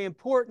it's very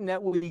important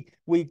that we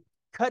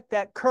cut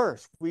that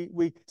curse.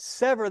 We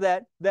sever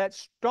that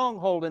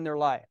stronghold in their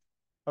life.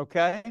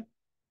 Okay?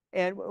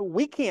 And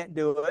we can't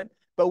do it,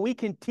 but we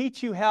can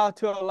teach you how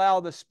to allow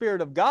the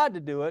Spirit of God to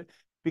do it,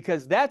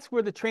 because that's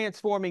where the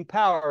transforming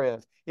power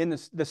is, in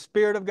the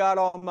Spirit of God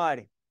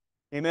Almighty.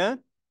 Amen?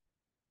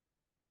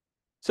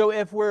 So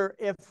if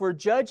we're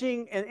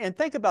judging, and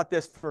think about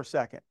this for a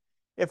second.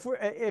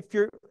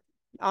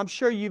 I'm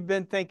sure you've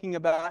been thinking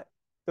about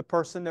the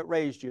person that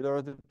raised you,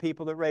 or the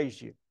people that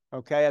raised you,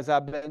 okay, as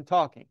I've been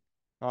talking.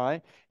 All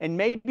right. And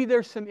maybe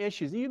there's some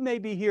issues. You may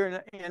be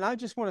here, and I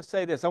just want to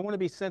say this. I want to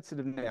be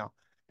sensitive now,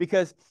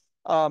 because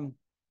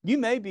you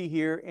may be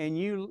here and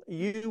you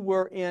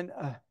were in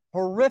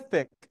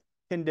horrific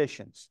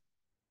conditions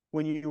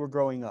when you were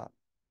growing up.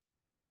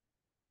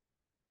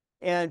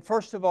 And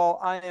first of all,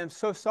 I am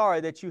so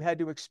sorry that you had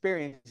to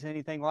experience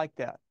anything like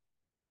that.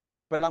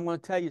 But I'm going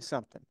to tell you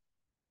something.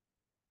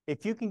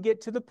 If you can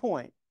get to the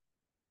point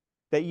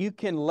that you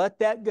can let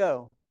that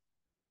go,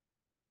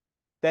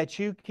 that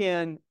you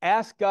can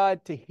ask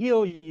God to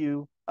heal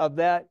you of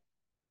that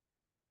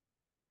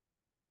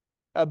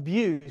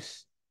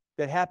abuse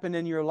that happened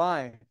in your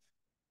life,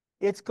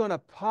 it's going to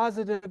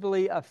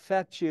positively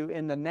affect you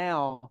in the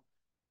now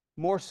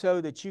more so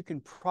than you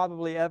can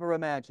probably ever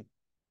imagine.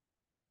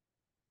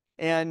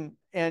 And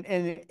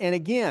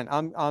again,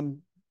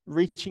 I'm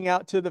reaching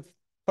out to the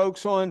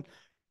folks on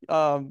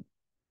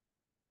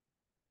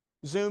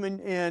Zoom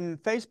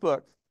and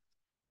Facebook,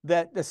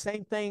 that the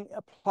same thing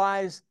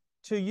applies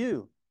to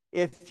you.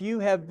 If you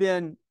have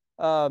been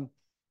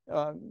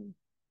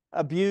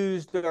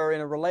abused, or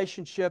in a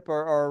relationship,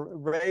 or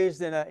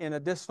raised in a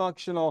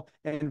dysfunctional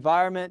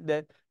environment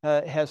that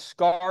has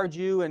scarred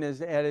you and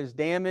has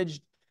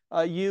damaged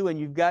you, and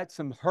you've got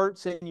some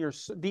hurts in your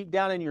deep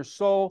down in your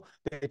soul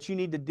that you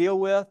need to deal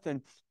with,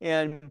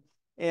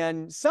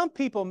 and some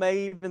people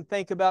may even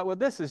think about, well,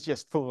 this is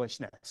just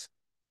foolishness,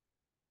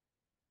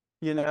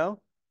 you know.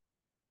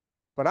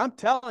 But I'm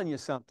telling you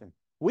something.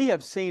 We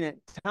have seen it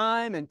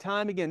time and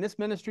time again. This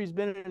ministry has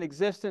been in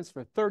existence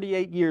for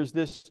 38 years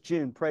this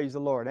June. Praise the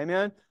Lord.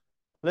 Amen.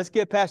 Let's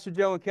give Pastor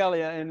Joe and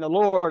Kelly and the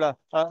Lord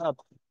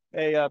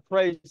a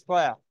praise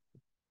clap.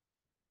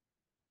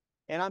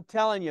 And I'm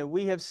telling you,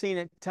 we have seen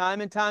it time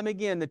and time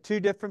again, the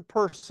two different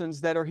persons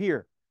that are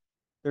here.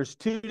 There's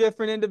two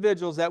different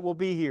individuals that will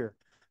be here.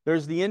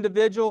 There's the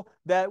individual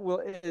that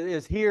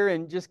is here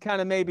and just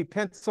kind of maybe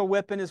pencil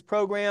whipping his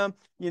program,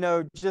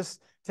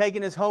 just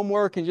taking his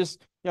homework and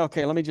just,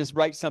 okay, let me just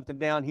write something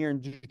down here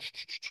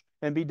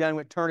and be done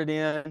with, turn it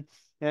in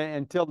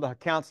until the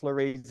counselor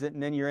reads it,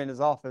 and then you're in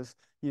his office,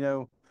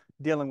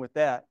 dealing with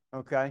that,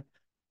 okay?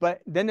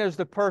 But then there's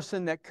the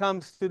person that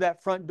comes through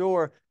that front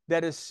door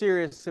that is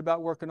serious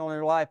about working on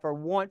their life, or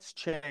wants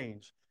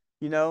change,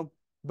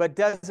 but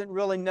doesn't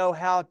really know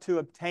how to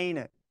obtain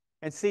it.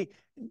 And see,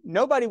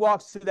 nobody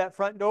walks through that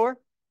front door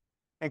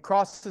and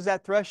crosses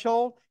that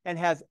threshold and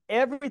has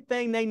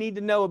everything they need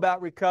to know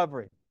about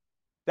recovery.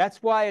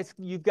 That's why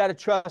you've got to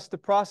trust the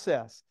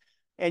process,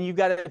 and you've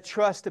got to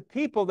trust the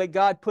people that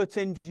God puts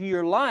into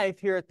your life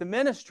here at the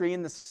ministry,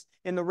 in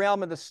the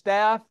realm of the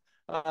staff,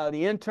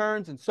 the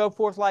interns, and so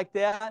forth like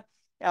that,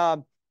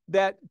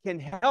 that can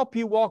help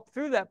you walk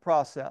through that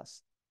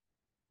process.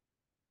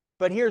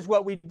 But here's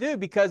what we do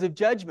because of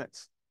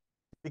judgments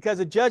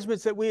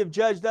that we have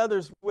judged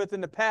others with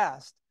in the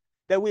past,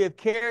 that we have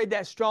carried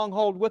that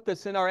stronghold with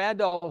us in our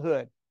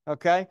adulthood,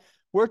 okay?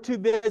 We're too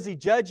busy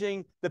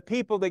judging the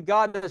people that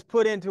God has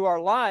put into our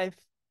life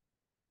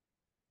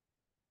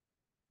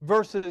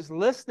versus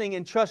listening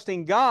and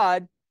trusting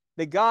God,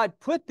 that God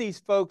put these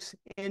folks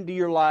into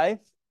your life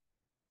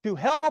to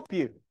help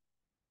you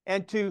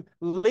and to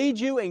lead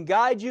you and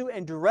guide you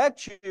and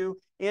direct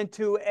you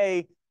into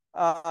a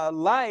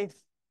life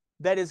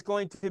that is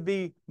going to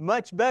be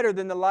much better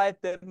than the life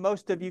that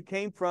most of you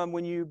came from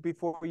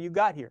before you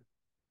got here.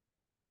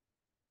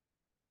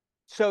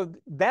 So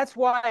that's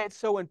why it's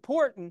so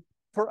important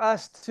for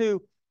us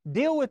to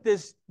deal with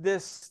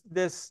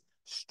this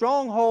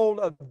stronghold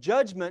of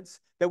judgments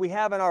that we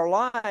have in our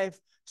life,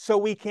 so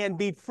we can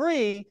be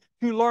free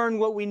to learn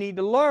what we need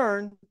to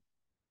learn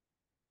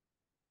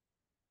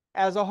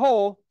as a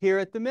whole here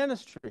at the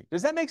ministry.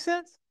 Does that make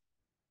sense?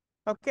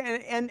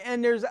 Okay,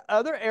 and there's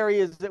other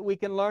areas that we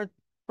can learn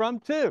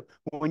from too.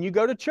 When you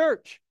go to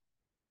church,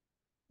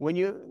 when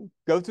you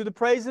go through the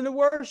praise and the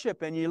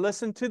worship and you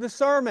listen to the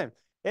sermon,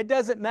 It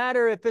doesn't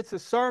matter if it's a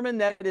sermon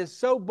that is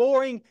so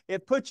boring,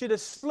 it puts you to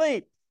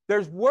sleep.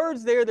 There's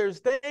words there, there's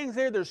things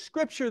there, there's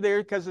scripture there,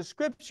 because the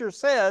scripture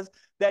says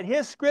that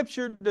his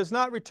scripture does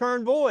not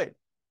return void.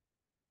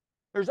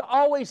 There's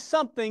always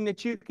something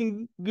that you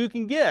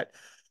can get.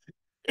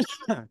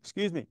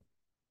 Excuse me.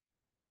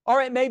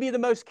 Or it may be the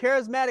most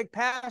charismatic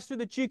pastor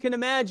that you can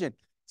imagine,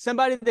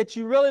 somebody that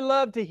you really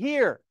love to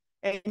hear.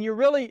 And you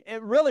really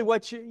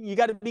what you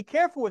got to be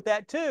careful with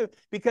that too,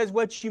 because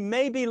what you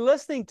may be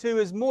listening to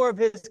is more of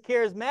his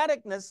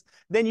charismaticness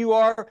than you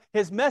are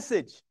his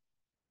message.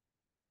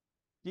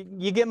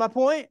 You get my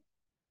point?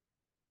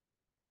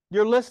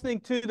 You're listening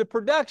to the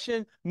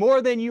production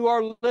more than you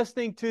are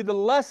listening to the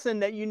lesson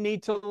that you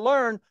need to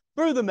learn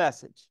through the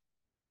message.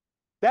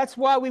 That's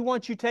why we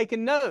want you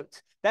taking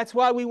notes. That's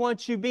why we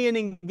want you being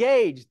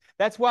engaged.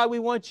 That's why we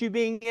want you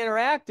being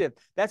interactive.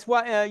 That's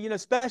why,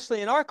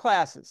 especially in our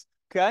classes,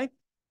 okay?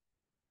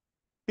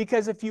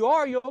 Because if you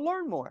are, you'll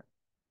learn more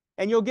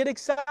and you'll get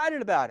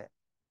excited about it.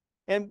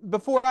 And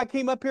before I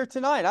came up here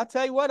tonight, I'll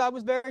tell you what, I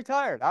was very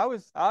tired.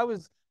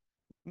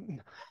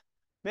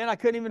 Man, I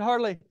couldn't even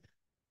hardly,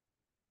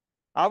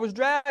 I was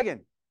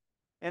dragging.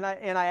 And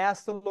I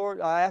asked the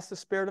Lord, I asked the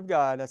Spirit of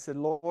God, I said,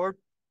 Lord,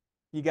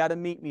 you got to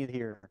meet me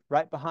here,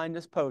 right behind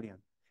this podium.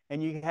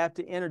 And you have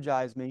to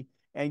energize me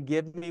and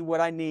give me what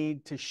I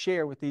need to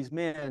share with these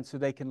men so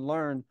they can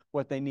learn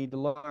what they need to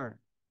learn.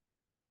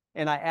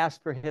 And I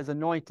asked for his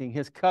anointing,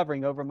 his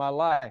covering over my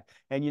life.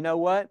 And you know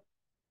what?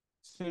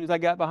 As soon as I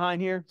got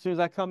behind here, as soon as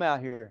I come out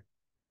here,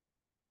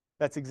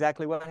 that's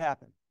exactly what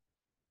happened.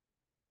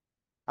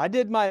 I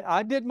did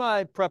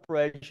my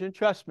preparation,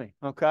 trust me,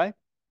 okay?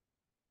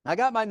 I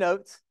got my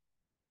notes,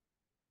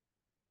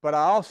 but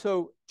I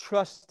also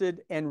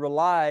trusted and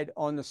relied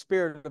on the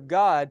Spirit of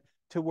God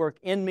to work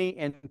in me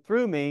and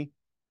through me,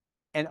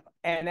 and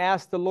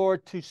asked the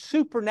Lord to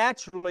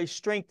supernaturally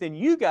strengthen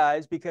you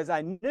guys, because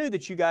I knew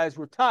that you guys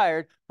were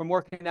tired from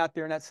working out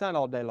there in that sun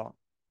all day long.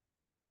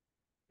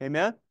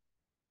 Amen?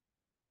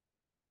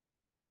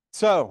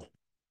 So,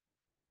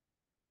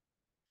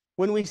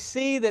 when we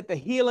see that the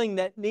healing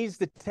that needs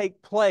to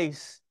take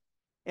place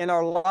in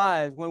our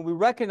lives, when we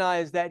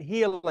recognize that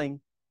healing,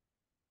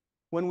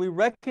 when we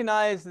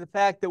recognize the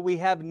fact that we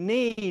have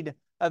need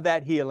of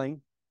that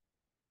healing,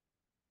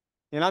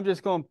 and I'm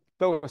just going to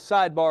throw a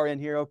sidebar in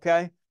here,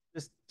 okay?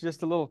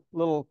 Just a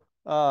little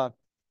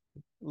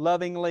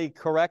lovingly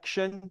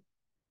correction.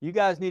 You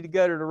guys need to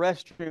go to the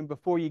restroom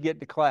before you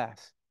get to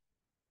class.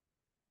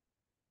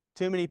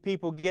 Too many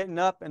people getting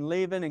up and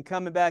leaving and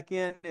coming back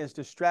in is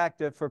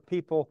distractive for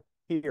people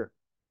here,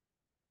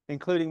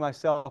 including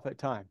myself at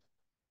times.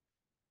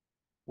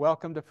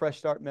 Welcome to Fresh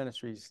Start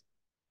Ministries,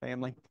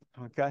 family.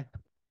 Okay?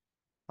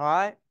 All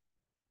right?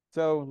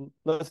 So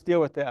let's deal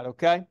with that,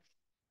 okay?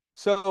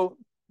 So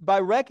by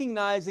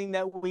recognizing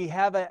that we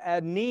have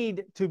a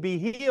need to be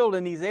healed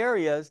in these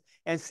areas,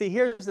 and see,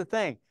 here's the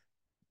thing.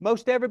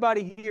 Most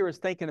everybody here is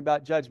thinking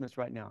about judgments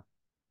right now.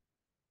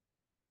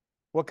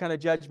 What kind of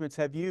judgments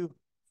have you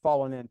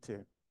fallen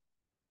into?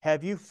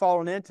 Have you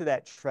fallen into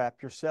that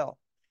trap yourself?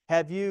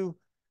 Have you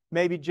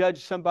maybe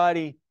judged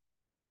somebody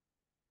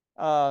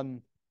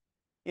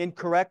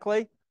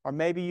incorrectly? Or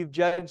maybe you've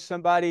judged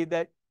somebody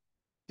that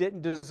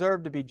didn't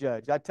deserve to be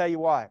judged. I tell you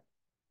why.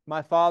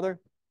 My father,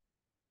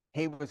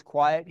 he was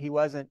quiet. He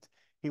wasn't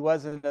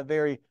a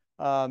very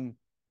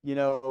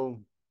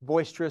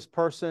boisterous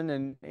person,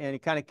 and he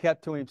kind of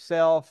kept to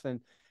himself,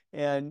 and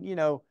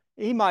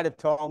he might have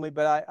told me,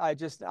 but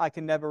I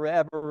can never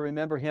ever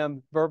remember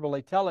him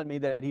verbally telling me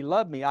that he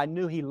loved me. I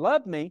knew he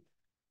loved me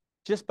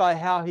just by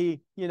how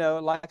he,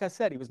 like I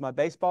said, he was my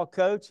baseball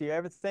coach,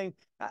 everything.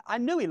 I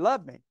knew he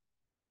loved me,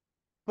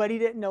 but he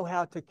didn't know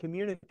how to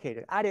communicate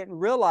it. I didn't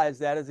realize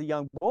that as a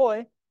young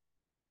boy.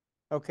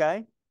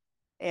 Okay.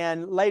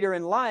 And later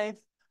in life,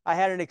 I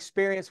had an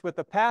experience with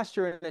a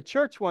pastor in a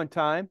church one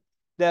time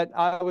that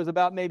I was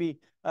about maybe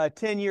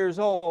 10 years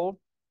old,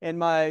 and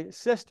my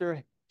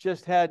sister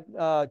just had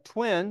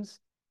twins.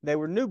 They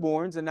were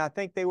newborns, and I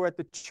think they were at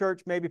the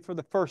church maybe for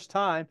the first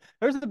time.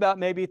 There's about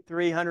maybe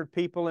 300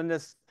 people in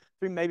this,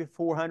 maybe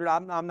 400.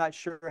 I'm not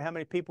sure how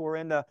many people were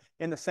in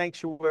the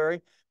sanctuary,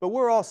 but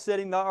we're all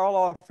sitting, all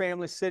our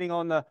family sitting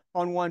on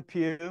one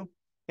pew.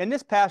 And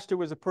this pastor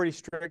was a pretty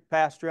strict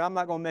pastor. I'm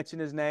not going to mention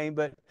his name,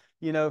 but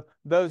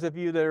those of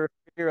you that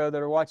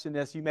are watching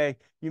this, you may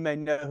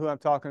know who I'm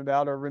talking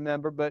about or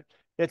remember. But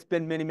it's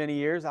been many, many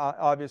years.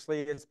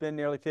 Obviously, it's been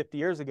nearly 50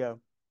 years ago.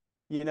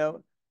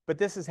 But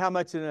this is how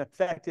much an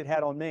effect it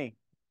had on me.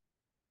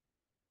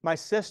 My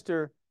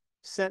sister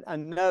sent a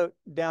note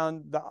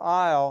down the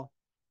aisle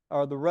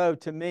or the road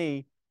to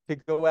me to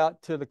go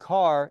out to the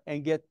car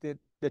and get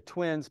the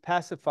twins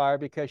pacifier,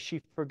 because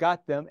she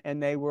forgot them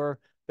and they were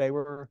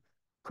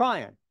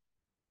crying.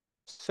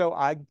 So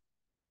I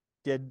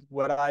did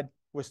what I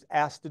was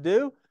asked to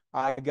do.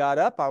 I got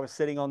up. I was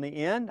sitting on the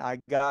end. I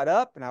got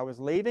up and I was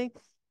leaving.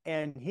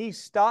 And he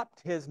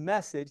stopped his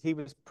message. He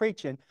was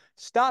preaching,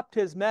 stopped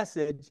his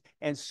message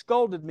and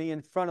scolded me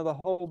in front of the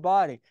whole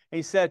body. And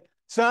he said,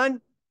 "Son,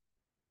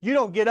 You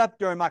don't get up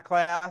during my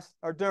class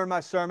or during my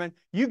sermon.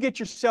 You get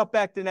yourself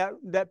back to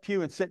that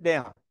pew and sit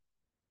down.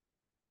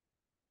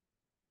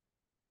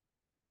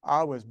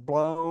 I was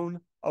blown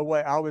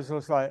away. I was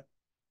just like,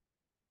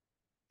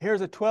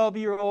 here's a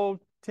 12-year-old,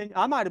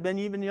 I might have been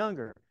even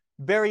younger,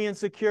 very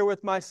insecure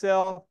with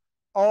myself.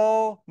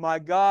 Oh my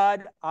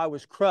God, I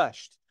was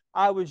crushed.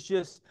 I was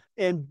just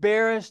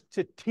embarrassed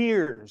to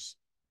tears.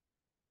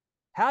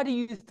 How do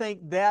you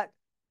think that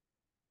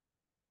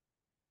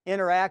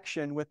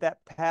interaction with that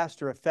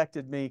pastor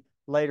affected me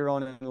later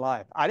on in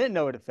life? I didn't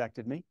know it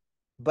affected me,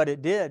 but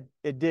it did.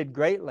 It did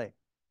greatly.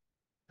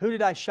 Who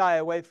did I shy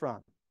away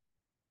from?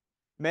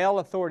 Male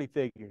authority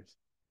figures.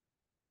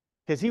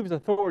 Because he was an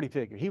authority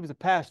figure. He was a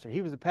pastor.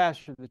 He was a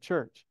pastor of the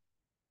church.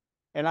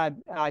 And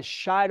I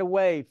shied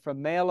away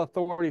from male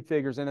authority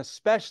figures, and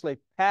especially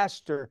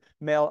pastor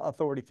male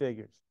authority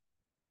figures.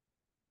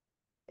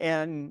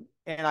 And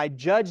I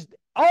judged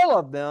all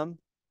of them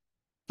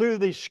through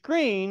the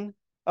screen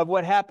of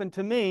what happened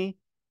to me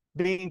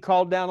being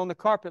called down on the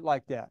carpet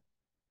like that.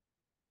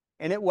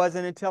 And it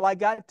wasn't until I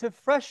got to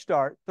Fresh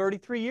Start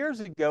 33 years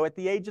ago at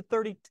the age of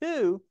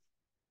 32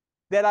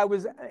 that I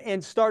was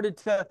and started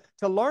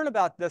to learn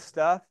about this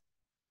stuff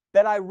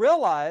that I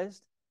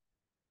realized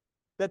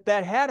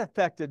that had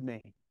affected me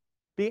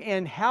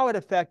and how it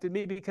affected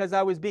me because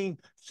I was being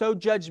so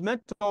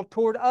judgmental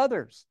toward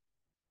others.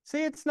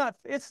 See, it's not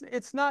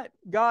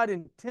God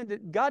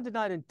intended. God did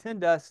not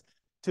intend us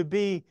to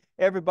be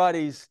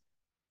everybody's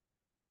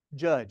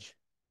judge.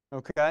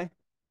 Okay?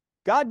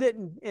 God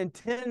didn't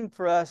intend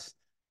for us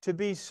to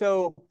be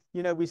so,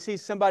 we see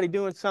somebody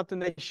doing something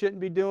they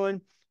shouldn't be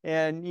doing,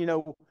 and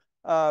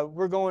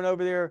we're going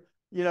over there,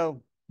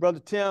 Brother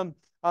Tim,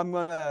 I'm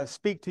going to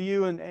speak to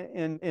you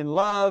in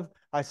love.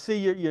 I see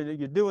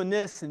you're doing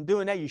this and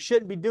doing that. You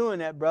shouldn't be doing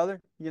that, brother,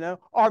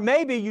 Or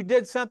maybe you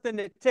did something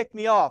that ticked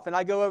me off, and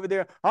I go over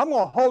there, I'm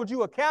going to hold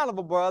you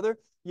accountable, brother,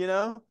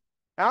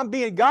 I'm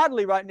being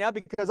godly right now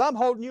because I'm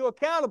holding you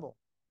accountable.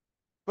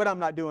 But I'm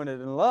not doing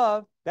it in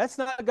love. That's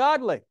not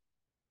godly.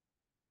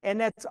 And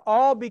that's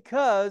all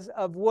because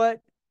of what,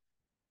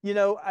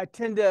 I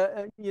tend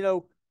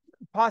to,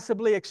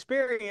 possibly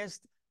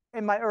experienced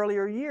in my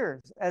earlier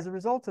years as a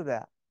result of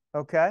that.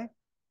 Okay.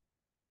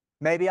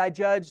 Maybe I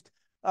judged,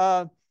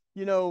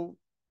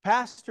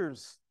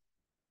 pastors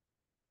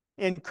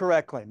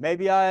incorrectly.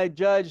 Maybe I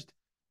judged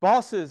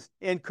bosses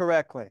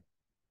incorrectly,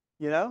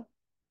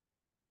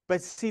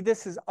 But see,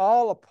 this is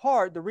all a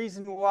part. The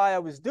reason why I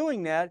was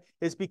doing that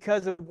is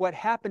because of what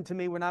happened to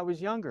me when I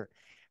was younger.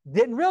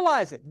 Didn't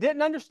realize it,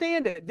 didn't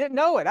understand it, didn't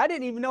know it. I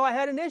didn't even know I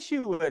had an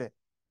issue with it.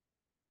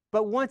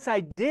 But once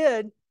I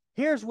did,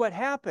 here's what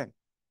happened.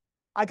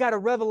 I got a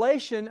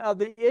revelation of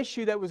the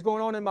issue that was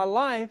going on in my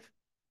life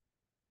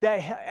that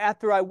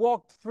after I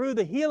walked through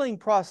the healing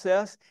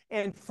process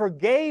and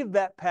forgave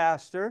that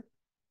pastor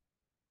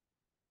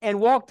and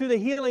walked through the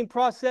healing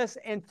process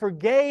and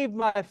forgave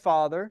my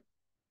father,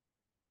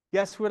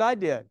 guess what I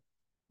did?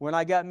 When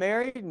I got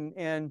married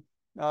and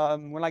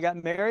when I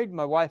got married,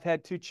 my wife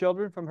had 2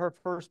 children from her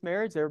first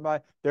marriage. They're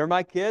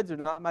my kids. They're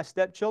not my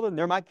stepchildren.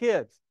 They're my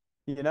kids,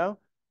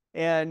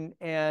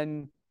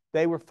 and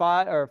they were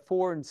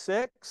 4 and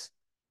 6.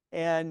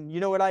 And you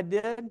know what I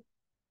did?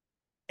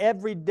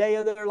 Every day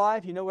of their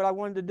life, you know what I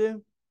wanted to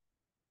do?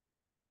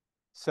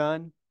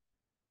 Son,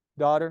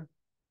 daughter,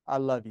 I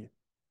love you.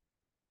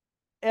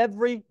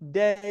 Every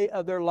day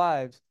of their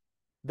lives,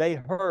 they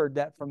heard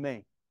that from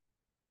me.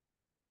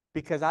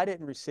 Because I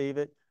didn't receive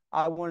it,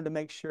 I wanted to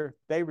make sure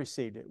they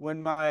received it.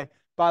 When my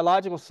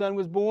biological son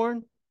was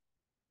born,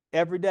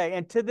 every day,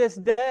 and to this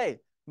day,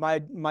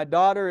 my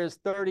daughter is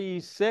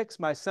 36,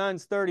 my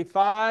son's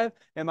 35,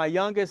 and my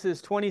youngest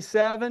is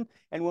 27.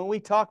 And when we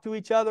talk to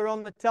each other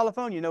on the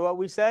telephone, you know what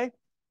we say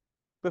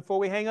before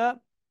we hang up?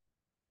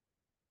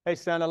 Hey,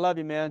 son, I love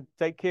you, man.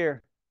 Take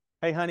care.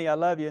 Hey, honey, I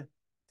love you.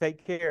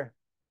 Take care.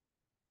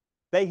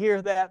 They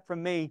hear that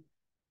from me,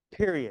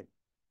 period.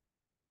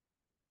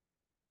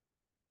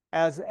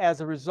 As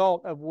a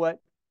result of what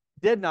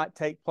did not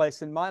take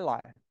place in my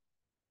life.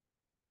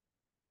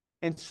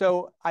 And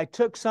so I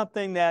took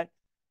something that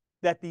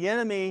the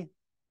enemy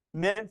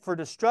meant for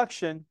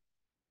destruction.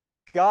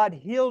 God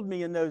healed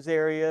me in those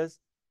areas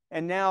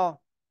and now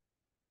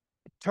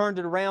turned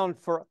it around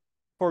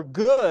for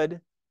good,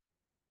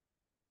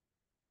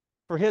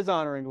 for his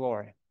honor and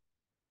glory.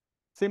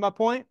 See my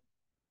point?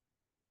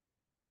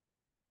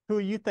 Who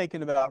are you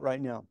thinking about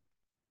right now?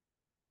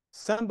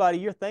 Somebody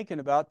you're thinking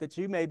about that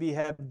you maybe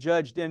have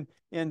judged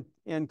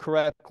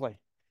incorrectly.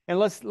 And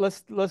let's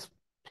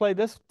play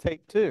this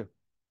tape too.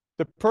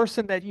 The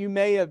person that you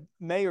may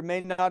or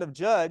may not have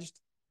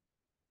judged,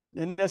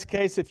 in this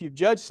case, if you've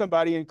judged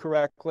somebody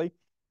incorrectly,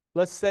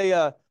 let's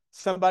say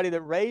somebody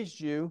that raised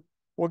you,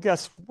 well,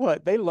 guess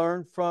what? They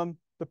learned from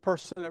the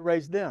person that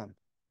raised them.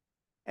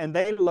 And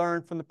they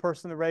learned from the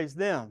person that raised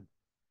them.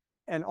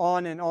 And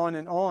on and on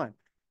and on.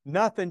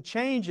 Nothing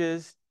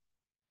changes,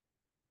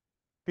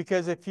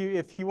 because if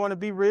you want to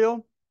be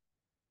real,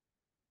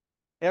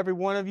 every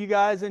one of you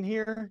guys in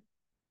here,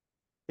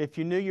 if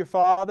you knew your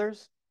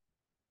fathers,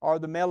 or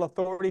the male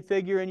authority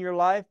figure in your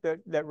life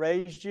that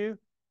raised you,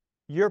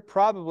 you're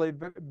probably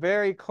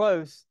very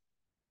close,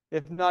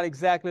 if not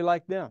exactly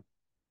like them.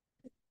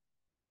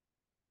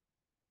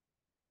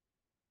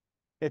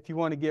 If you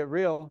want to get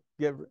real,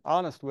 get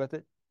honest with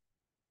it.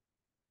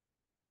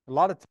 A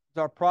lot of times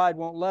our pride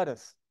won't let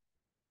us,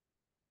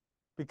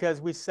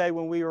 because we say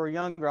when we were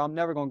younger, I'm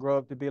never going to grow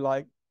up to be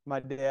like my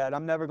dad.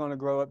 I'm never going to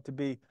grow up to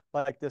be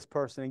like this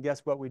person. And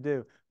guess what we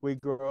do? We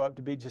grow up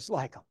to be just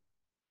like them.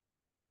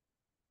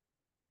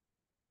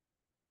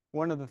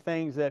 One of the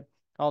things that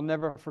I'll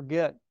never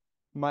forget,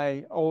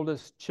 my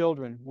oldest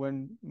children,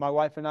 when my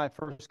wife and I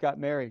first got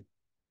married,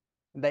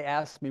 they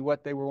asked me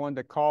what they were wanting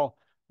to call,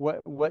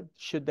 what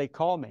should they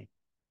call me?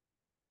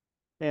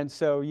 And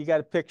so you got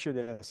to picture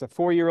this, a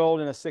 4-year-old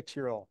and a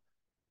 6-year-old.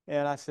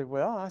 And I said,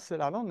 well, I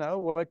don't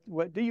know.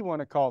 What do you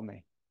want to call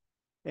me?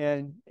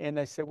 And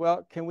they said,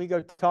 well, can we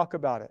go talk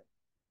about it?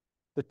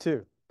 The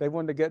two. They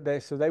wanted to get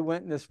there. So they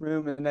went in this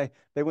room and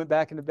they went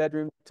back in the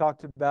bedroom,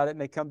 talked about it, and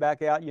they come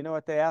back out. You know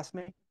what they asked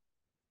me?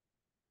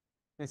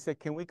 They said,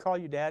 can we call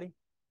you Daddy?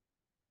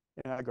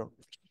 And I go,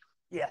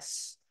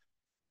 yes.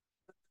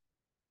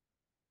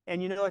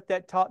 And you know what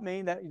that taught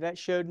me? That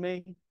showed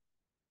me?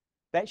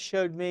 That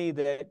showed me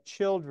that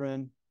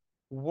children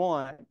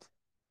want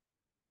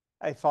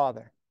a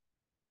father.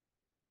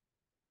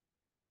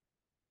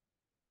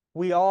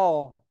 We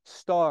all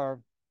starve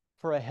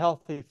for a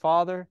healthy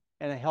father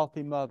and a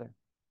healthy mother.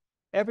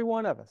 Every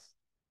one of us.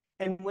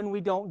 And when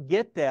we don't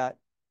get that,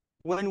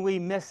 when we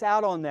miss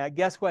out on that,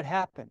 guess what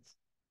happens?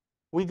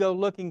 We go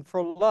looking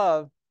for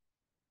love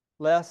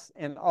less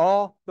in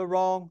all the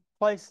wrong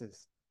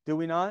places. Do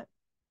we not?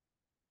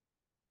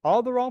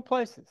 All the wrong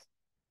places.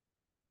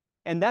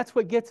 And that's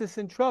what gets us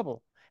in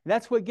trouble. And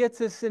that's what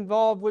gets us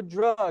involved with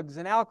drugs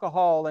and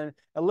alcohol and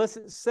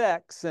illicit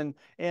sex. And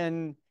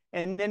then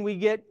we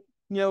get,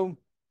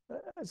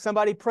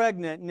 somebody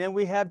pregnant, and then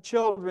we have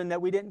children that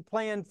we didn't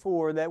plan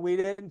for, that we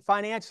didn't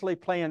financially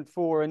plan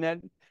for, and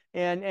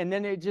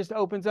then it just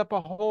opens up a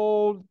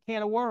whole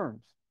can of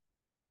worms.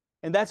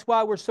 And that's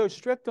why we're so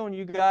strict on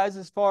you guys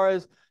as far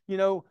as,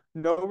 no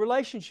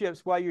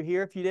relationships while you're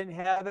here if you didn't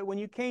have it when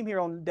you came here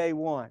on day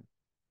one.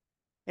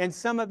 And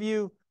some of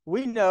you,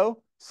 we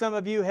know, some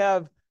of you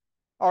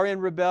are in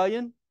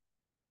rebellion.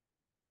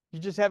 You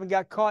just haven't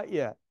got caught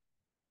yet.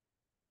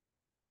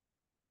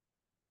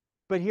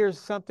 But here's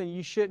something: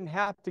 you shouldn't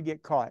have to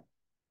get caught,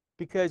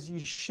 because you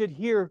should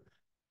hear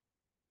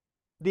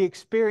the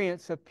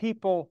experience of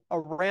people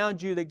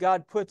around you that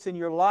God puts in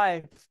your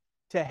life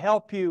to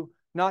help you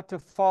not to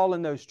fall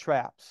in those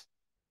traps.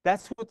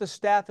 That's what the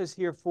staff is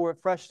here for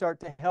at Fresh Start,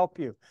 to help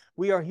you.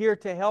 We are here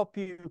to help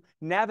you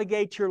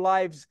navigate your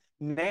lives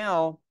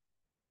now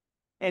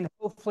and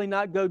hopefully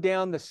not go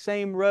down the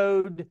same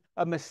road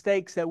of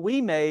mistakes that we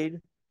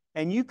made,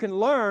 and you can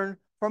learn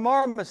from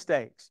our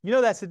mistakes.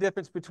 That's the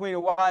difference between a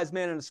wise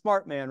man and a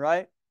smart man,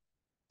 right?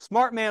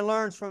 Smart man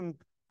learns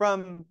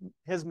from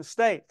his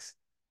mistakes,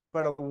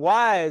 but a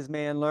wise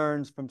man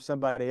learns from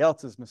somebody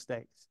else's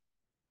mistakes.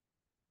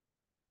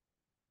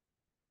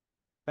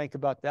 Think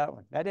about that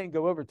one. That didn't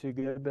go over too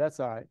good, but that's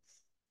all right.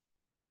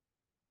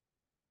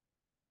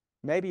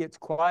 Maybe it's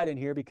quiet in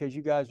here because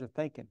you guys are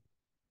thinking.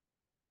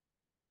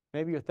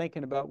 Maybe you're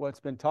thinking about what's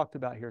been talked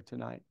about here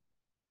tonight.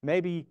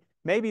 Maybe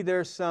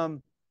there's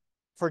some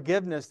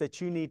forgiveness that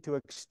you need to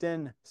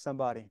extend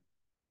somebody.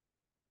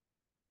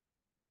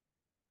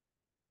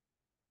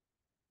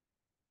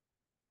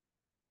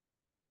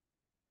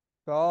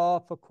 It's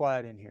awful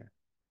quiet in here.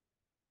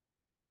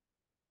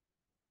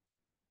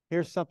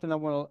 Here's something I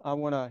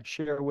want to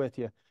share with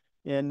you.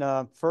 In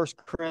 1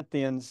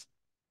 Corinthians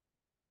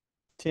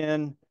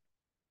 10,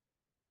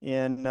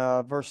 in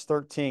verse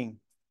 13,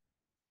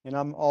 and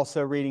I'm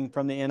also reading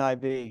from the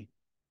NIV.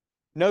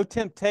 No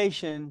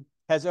temptation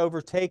has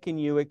overtaken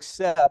you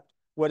except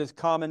what is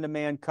common to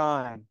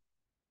mankind.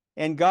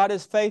 And God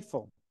is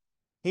faithful.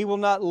 He will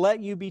not let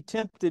you be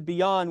tempted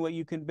beyond what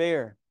you can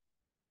bear.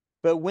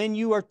 But when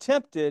you are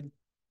tempted,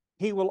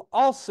 He will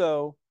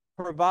also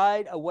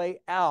provide a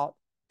way out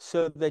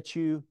so that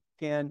you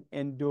can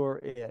endure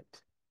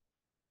it.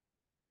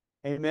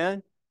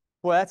 Amen?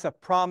 Boy, that's a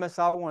promise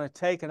I want to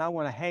take and I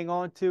want to hang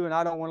on to, and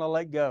I don't want to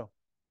let go.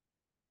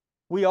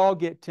 We all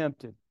get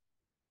tempted,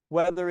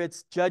 whether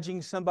it's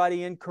judging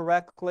somebody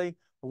incorrectly,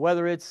 or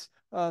whether it's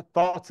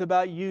thoughts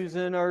about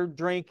using or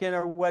drinking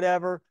or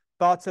whatever,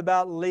 thoughts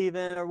about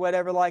leaving or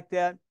whatever like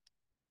that.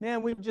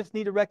 Man, we just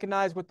need to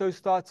recognize what those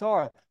thoughts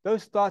are.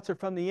 Those thoughts are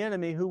from the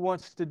enemy who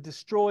wants to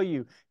destroy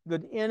you.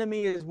 The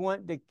enemy is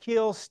wanting to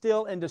kill,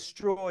 steal, and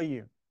destroy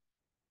you.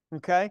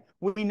 Okay?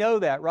 We know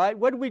that, right?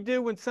 What did we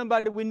do when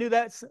we knew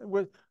that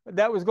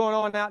was going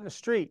on out in the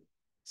street?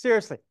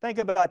 Seriously, think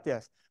about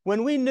this.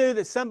 When we knew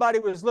that somebody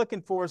was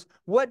looking for us,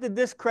 what did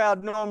this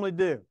crowd normally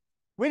do?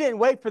 We didn't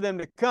wait for them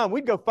to come.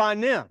 We'd go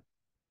find them.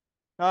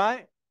 All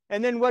right?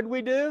 And then what did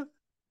we do?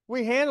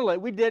 We handle it.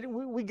 We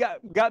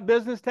got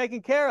business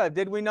taken care of,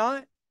 did we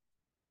not?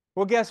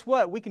 Well, guess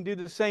what? We can do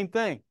the same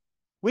thing.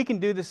 We can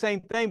do the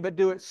same thing, but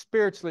do it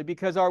spiritually,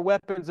 because our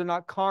weapons are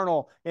not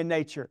carnal in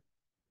nature.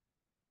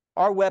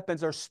 Our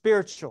weapons are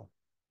spiritual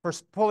for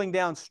pulling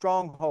down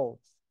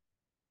strongholds.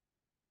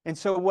 And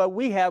so what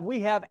we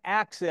have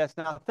access.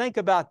 Now think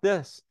about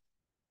this.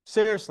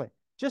 Seriously,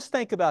 just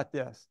think about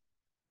this.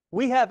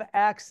 We have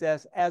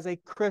access as a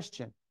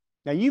Christian.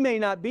 Now, you may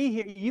not be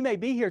here. You may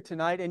be here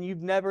tonight and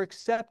you've never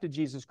accepted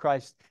Jesus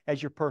Christ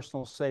as your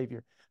personal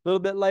Savior. A little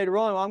bit later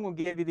on, I'm going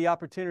to give you the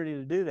opportunity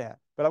to do that.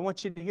 But I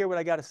want you to hear what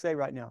I got to say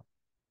right now.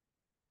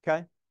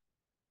 Okay?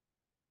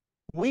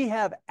 We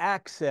have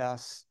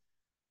access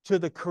to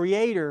the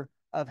Creator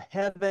of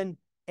heaven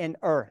and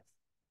earth.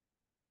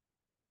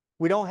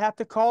 We don't have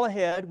to call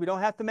ahead. We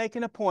don't have to make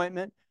an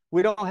appointment.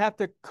 We don't have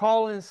to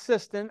call an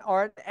assistant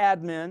or an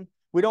admin.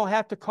 We don't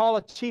have to call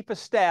a chief of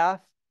staff.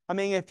 I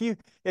mean,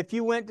 if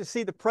you went to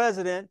see the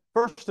president,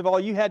 first of all,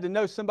 you had to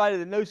know somebody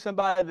that knows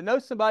somebody that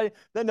knows somebody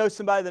that knows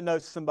somebody that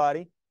knows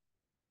somebody,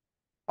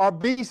 or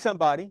be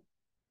somebody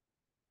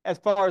as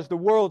far as the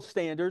world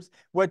standards,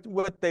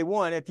 what they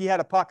want. If you had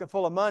a pocket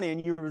full of money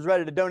and you was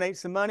ready to donate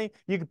some money,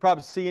 you could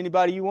probably see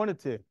anybody you wanted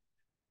to.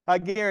 I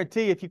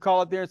guarantee if you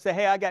call up there and say,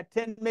 hey, I got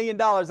 $10 million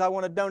I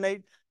want to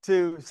donate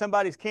to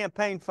somebody's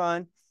campaign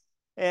fund,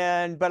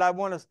 but I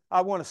want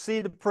to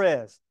see the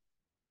prez.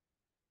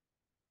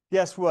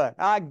 Guess what?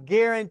 I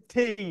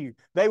guarantee you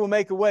they will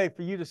make a way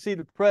for you to see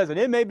the president.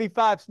 It may be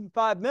five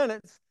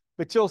minutes,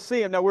 but you'll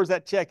see him. Now, where's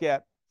that check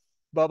at,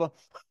 Bubba?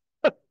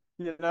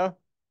 You know?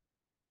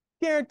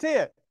 Guarantee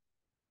it.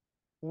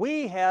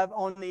 We have,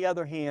 on the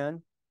other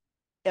hand,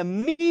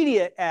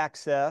 immediate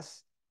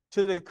access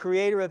to the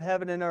Creator of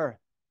heaven and earth.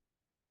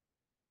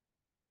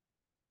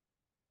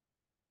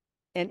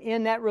 And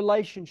in that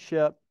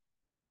relationship,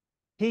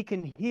 He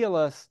can heal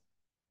us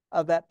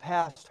of that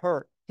past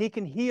hurt. He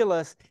can heal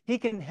us. He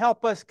can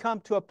help us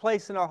come to a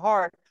place in our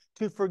heart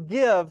to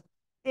forgive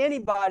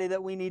anybody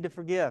that we need to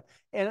forgive.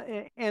 And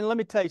let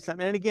me tell you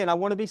something. And again, I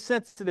want to be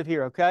sensitive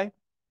here, okay?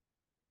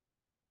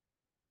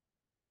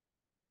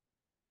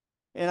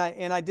 And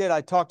I did.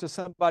 I talked to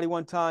somebody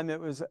one time. It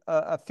was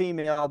a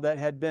female that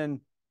had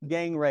been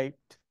gang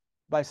raped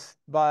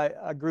by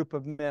a group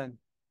of men.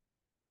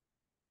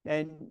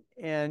 And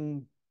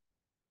I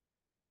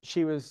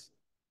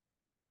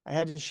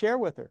had to share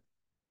with her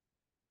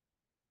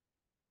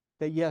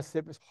that yes,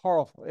 it was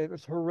horrible. It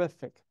was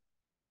horrific.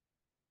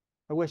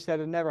 I wish that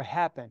had never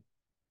happened.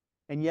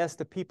 And yes,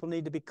 the people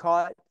need to be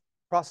caught,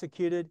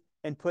 prosecuted,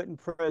 and put in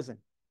prison.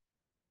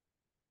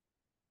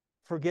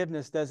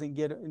 Forgiveness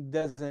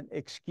doesn't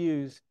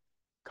excuse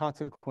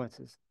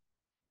consequences.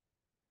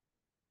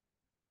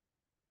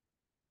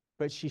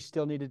 But she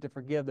still needed to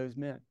forgive those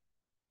men.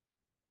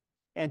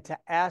 And to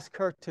ask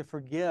her to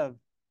forgive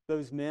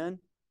those men,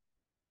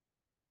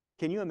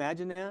 can you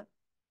imagine that?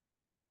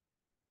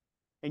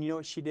 And you know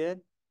what she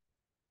did?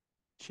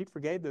 She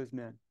forgave those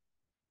men.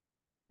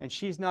 And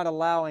she's not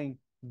allowing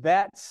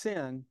that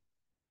sin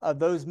of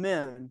those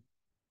men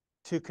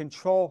to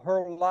control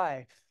her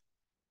life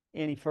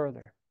any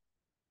further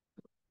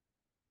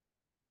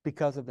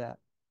because of that.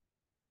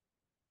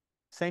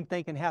 Same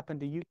thing can happen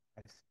to you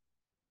guys.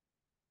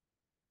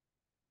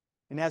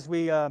 And as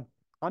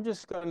I'm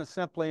just going to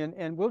simply,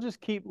 and we'll just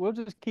keep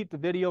the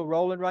video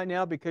rolling right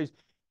now, because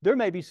there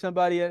may be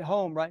somebody at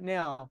home right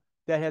now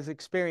that has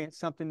experienced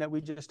something that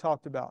we just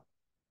talked about.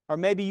 Or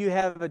maybe you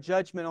have a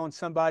judgment on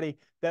somebody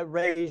that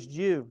raised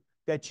you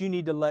that you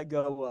need to let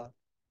go of.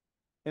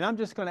 And I'm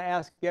just going to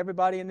ask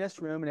everybody in this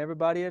room and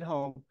everybody at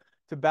home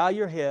to bow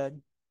your head.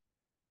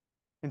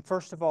 And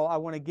first of all, I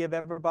want to give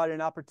everybody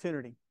an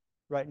opportunity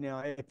right now.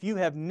 If you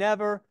have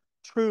never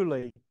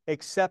truly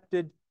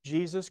accepted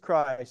Jesus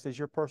Christ as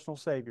your personal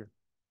Savior,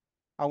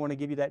 I want to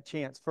give you that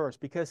chance first.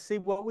 Because see,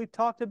 what we've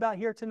talked about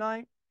here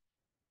tonight,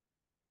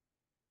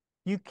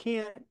 you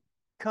can't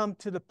come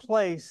to the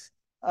place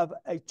of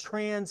a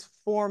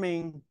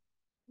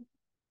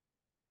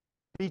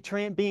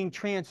being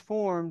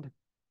transformed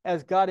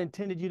as God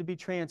intended you to be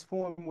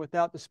transformed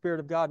without the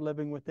Spirit of God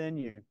living within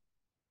you.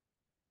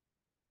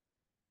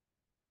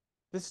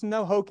 This is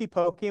no hokey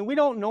pokey, and we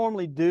don't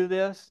normally do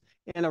this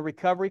in a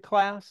recovery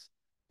class.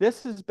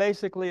 This is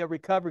basically a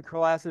recovery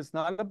class. It's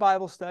not a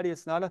Bible study.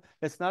 It's not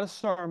a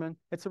sermon.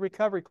 It's a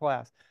recovery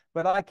class.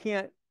 But I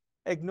can't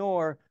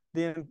ignore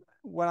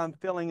what I'm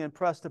feeling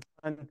impressed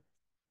upon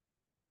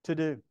to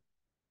do.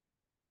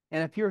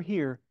 And if you're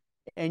here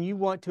and you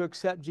want to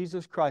accept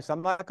Jesus Christ,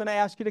 I'm not going to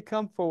ask you to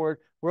come forward.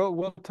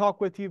 We'll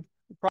talk with you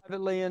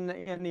privately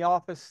in the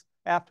office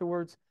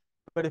afterwards.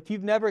 But if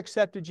you've never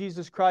accepted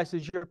Jesus Christ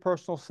as your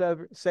personal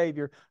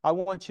Savior, I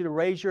want you to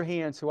raise your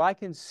hand so I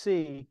can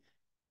see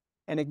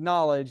and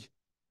acknowledge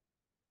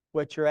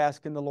what you're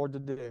asking the Lord to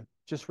do.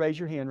 Just raise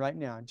your hand right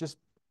now. Just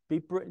be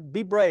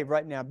brave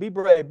right now. Be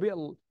brave. Be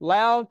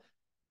loud,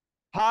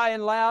 high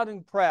and loud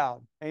and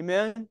proud.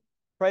 Amen.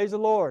 Praise the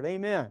Lord.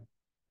 Amen.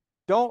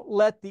 Don't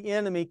let the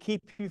enemy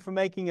keep you from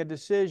making a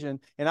decision.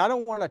 And I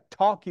don't want to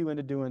talk you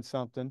into doing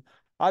something.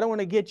 I don't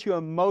want to get you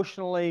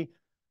emotionally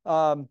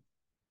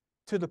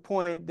to the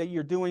point that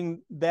you're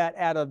doing that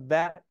out of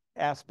that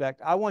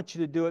aspect. I want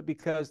you to do it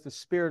because the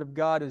Spirit of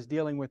God is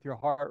dealing with your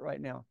heart right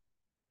now.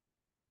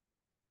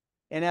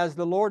 And as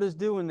the Lord is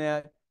doing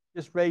that,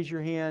 just raise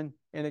your hand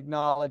and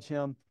acknowledge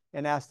him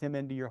and ask him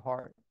into your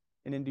heart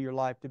and into your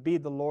life to be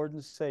the Lord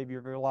and Savior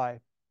of your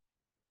life.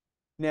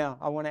 Now,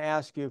 I want to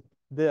ask you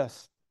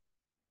this.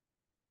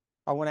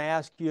 I want to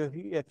ask you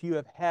if you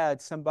have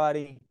had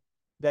somebody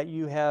that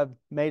you have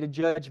made a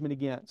judgment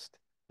against,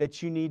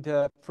 that you need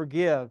to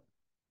forgive,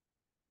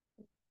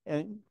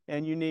 and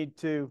you need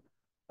to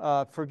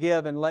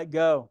forgive and let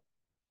go,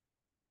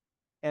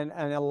 and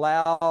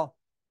allow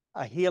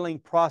a healing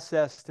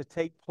process to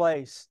take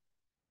place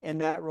in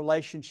that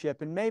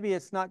relationship. And maybe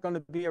it's not going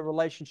to be a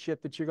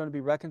relationship that you're going to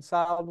be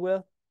reconciled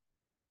with,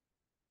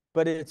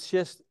 but it's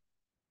just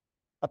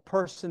a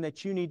person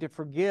that you need to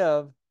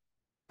forgive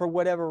for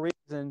whatever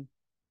reason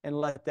and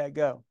let that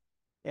go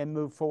and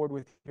move forward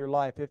with your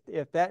life.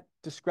 If that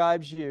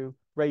describes you,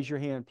 raise your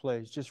hand,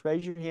 please. Just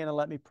raise your hand and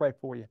let me pray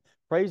for you.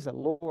 Praise the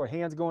Lord.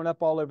 Hands going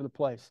up all over the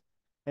place.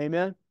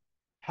 Amen.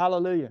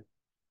 Hallelujah.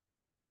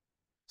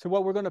 So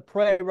what we're going to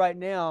pray right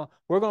now,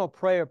 we're going to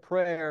pray a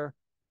prayer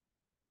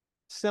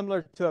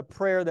similar to a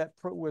prayer that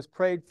was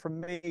prayed for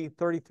me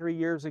 33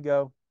 years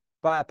ago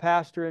by a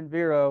pastor in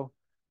Vero,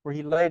 where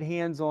he laid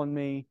hands on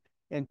me,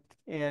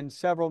 and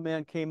several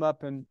men came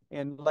up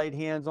and laid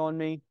hands on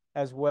me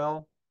as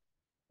well.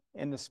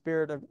 And the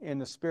Spirit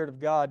of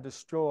God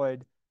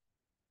destroyed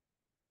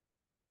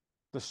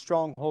the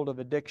stronghold of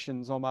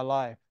addictions on my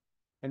life.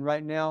 And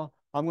right now,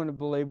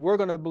 we're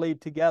going to believe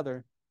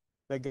together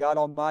that God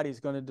Almighty is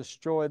going to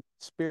destroy the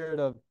spirit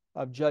of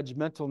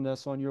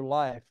judgmentalness on your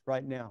life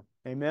right now.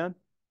 Amen.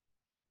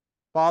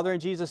 Father, in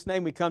Jesus'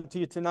 name, we come to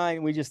you tonight,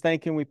 and we just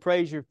thank and we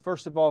praise you,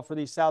 first of all, for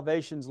these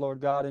salvations, Lord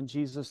God, in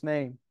Jesus'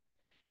 name.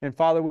 And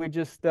Father, we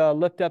just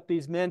lift up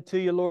these men to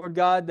you, Lord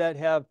God, that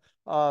have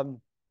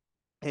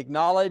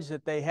acknowledged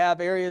that they have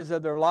areas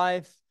of their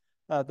life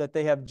that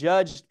they have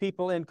judged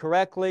people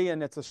incorrectly,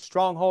 and it's a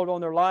stronghold on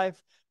their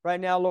life. Right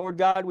now, Lord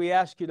God, we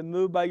ask you to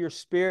move by your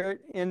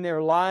Spirit in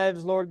their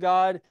lives, Lord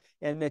God,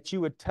 and that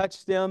you would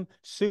touch them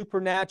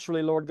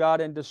supernaturally, Lord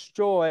God, and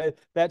destroy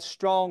that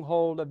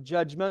stronghold of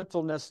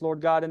judgmentalness, Lord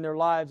God, in their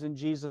lives in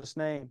Jesus'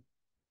 name.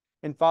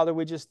 And Father,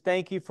 we just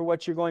thank you for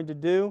what you're going to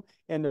do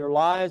in their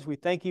lives. We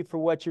thank you for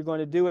what you're going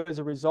to do as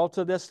a result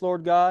of this,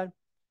 Lord God.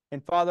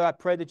 And Father, I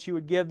pray that you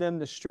would give them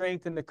the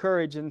strength and the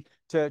courage and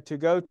to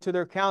go to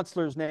their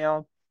counselors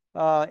now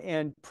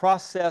and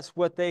process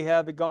what they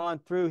have gone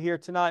through here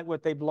tonight,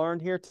 what they've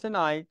learned here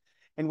tonight,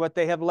 and what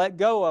they have let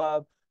go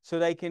of, so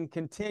they can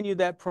continue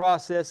that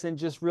process and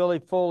just really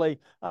fully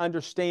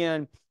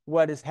understand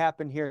what has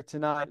happened here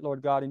tonight,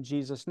 Lord God, in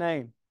Jesus'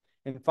 name.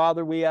 And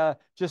Father, we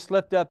just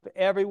lift up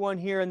everyone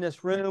here in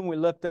this room. We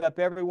lift up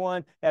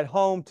everyone at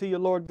home to you,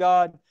 Lord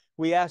God.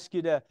 We ask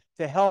you to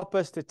help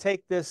us to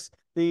take this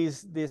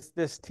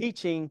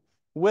teaching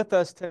with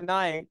us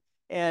tonight.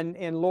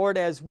 And Lord,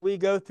 as we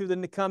go through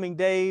the coming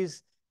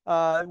days,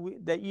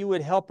 that you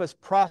would help us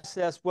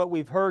process what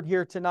we've heard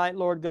here tonight,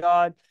 Lord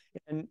God,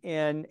 and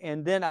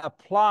then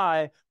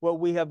apply what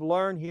we have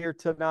learned here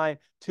tonight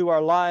to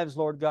our lives,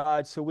 Lord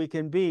God, so we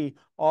can be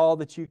all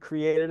that you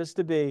created us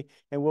to be.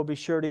 And we'll be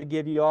sure to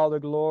give you all the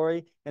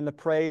glory and the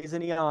praise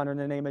and the honor in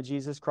the name of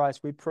Jesus Christ,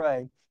 we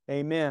pray.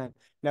 Amen.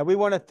 Now, we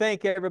want to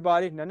thank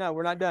everybody. No,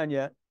 we're not done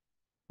yet.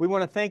 We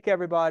want to thank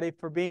everybody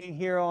for being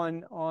here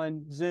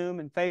on Zoom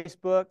and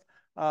Facebook.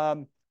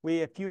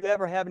 If you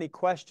ever have any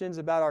questions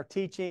about our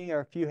teaching, or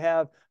if you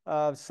have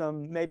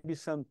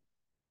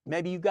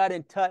maybe you got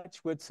in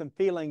touch with some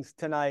feelings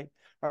tonight,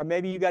 or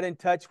maybe you got in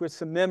touch with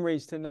some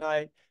memories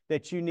tonight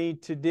that you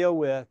need to deal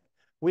with.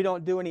 We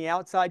don't do any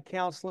outside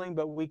counseling,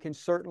 but we can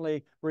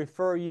certainly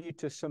refer you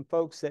to some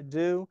folks that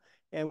do.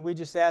 And we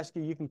just ask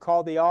you can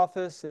call the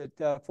office at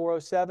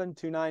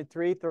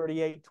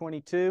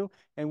 407-293-3822,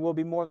 and we'll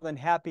be more than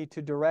happy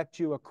to direct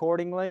you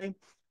accordingly.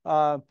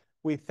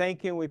 We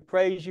thank you and we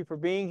praise you for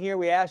being here.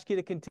 We ask you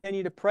to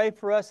continue to pray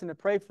for us and to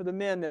pray for the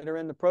men that are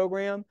in the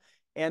program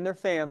and their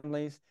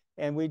families.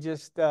 And we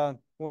just want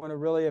to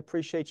really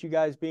appreciate you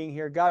guys being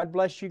here. God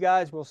bless you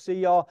guys. We'll see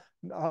y'all.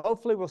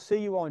 Hopefully we'll see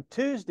you on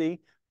Tuesday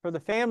for the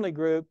family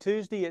group,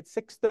 Tuesday at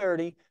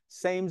 6:30.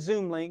 Same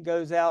Zoom link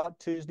goes out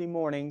Tuesday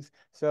mornings.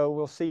 So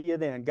we'll see you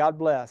then. God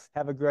bless.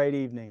 Have a great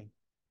evening.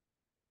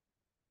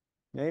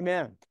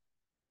 Amen.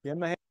 Give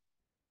him a hand.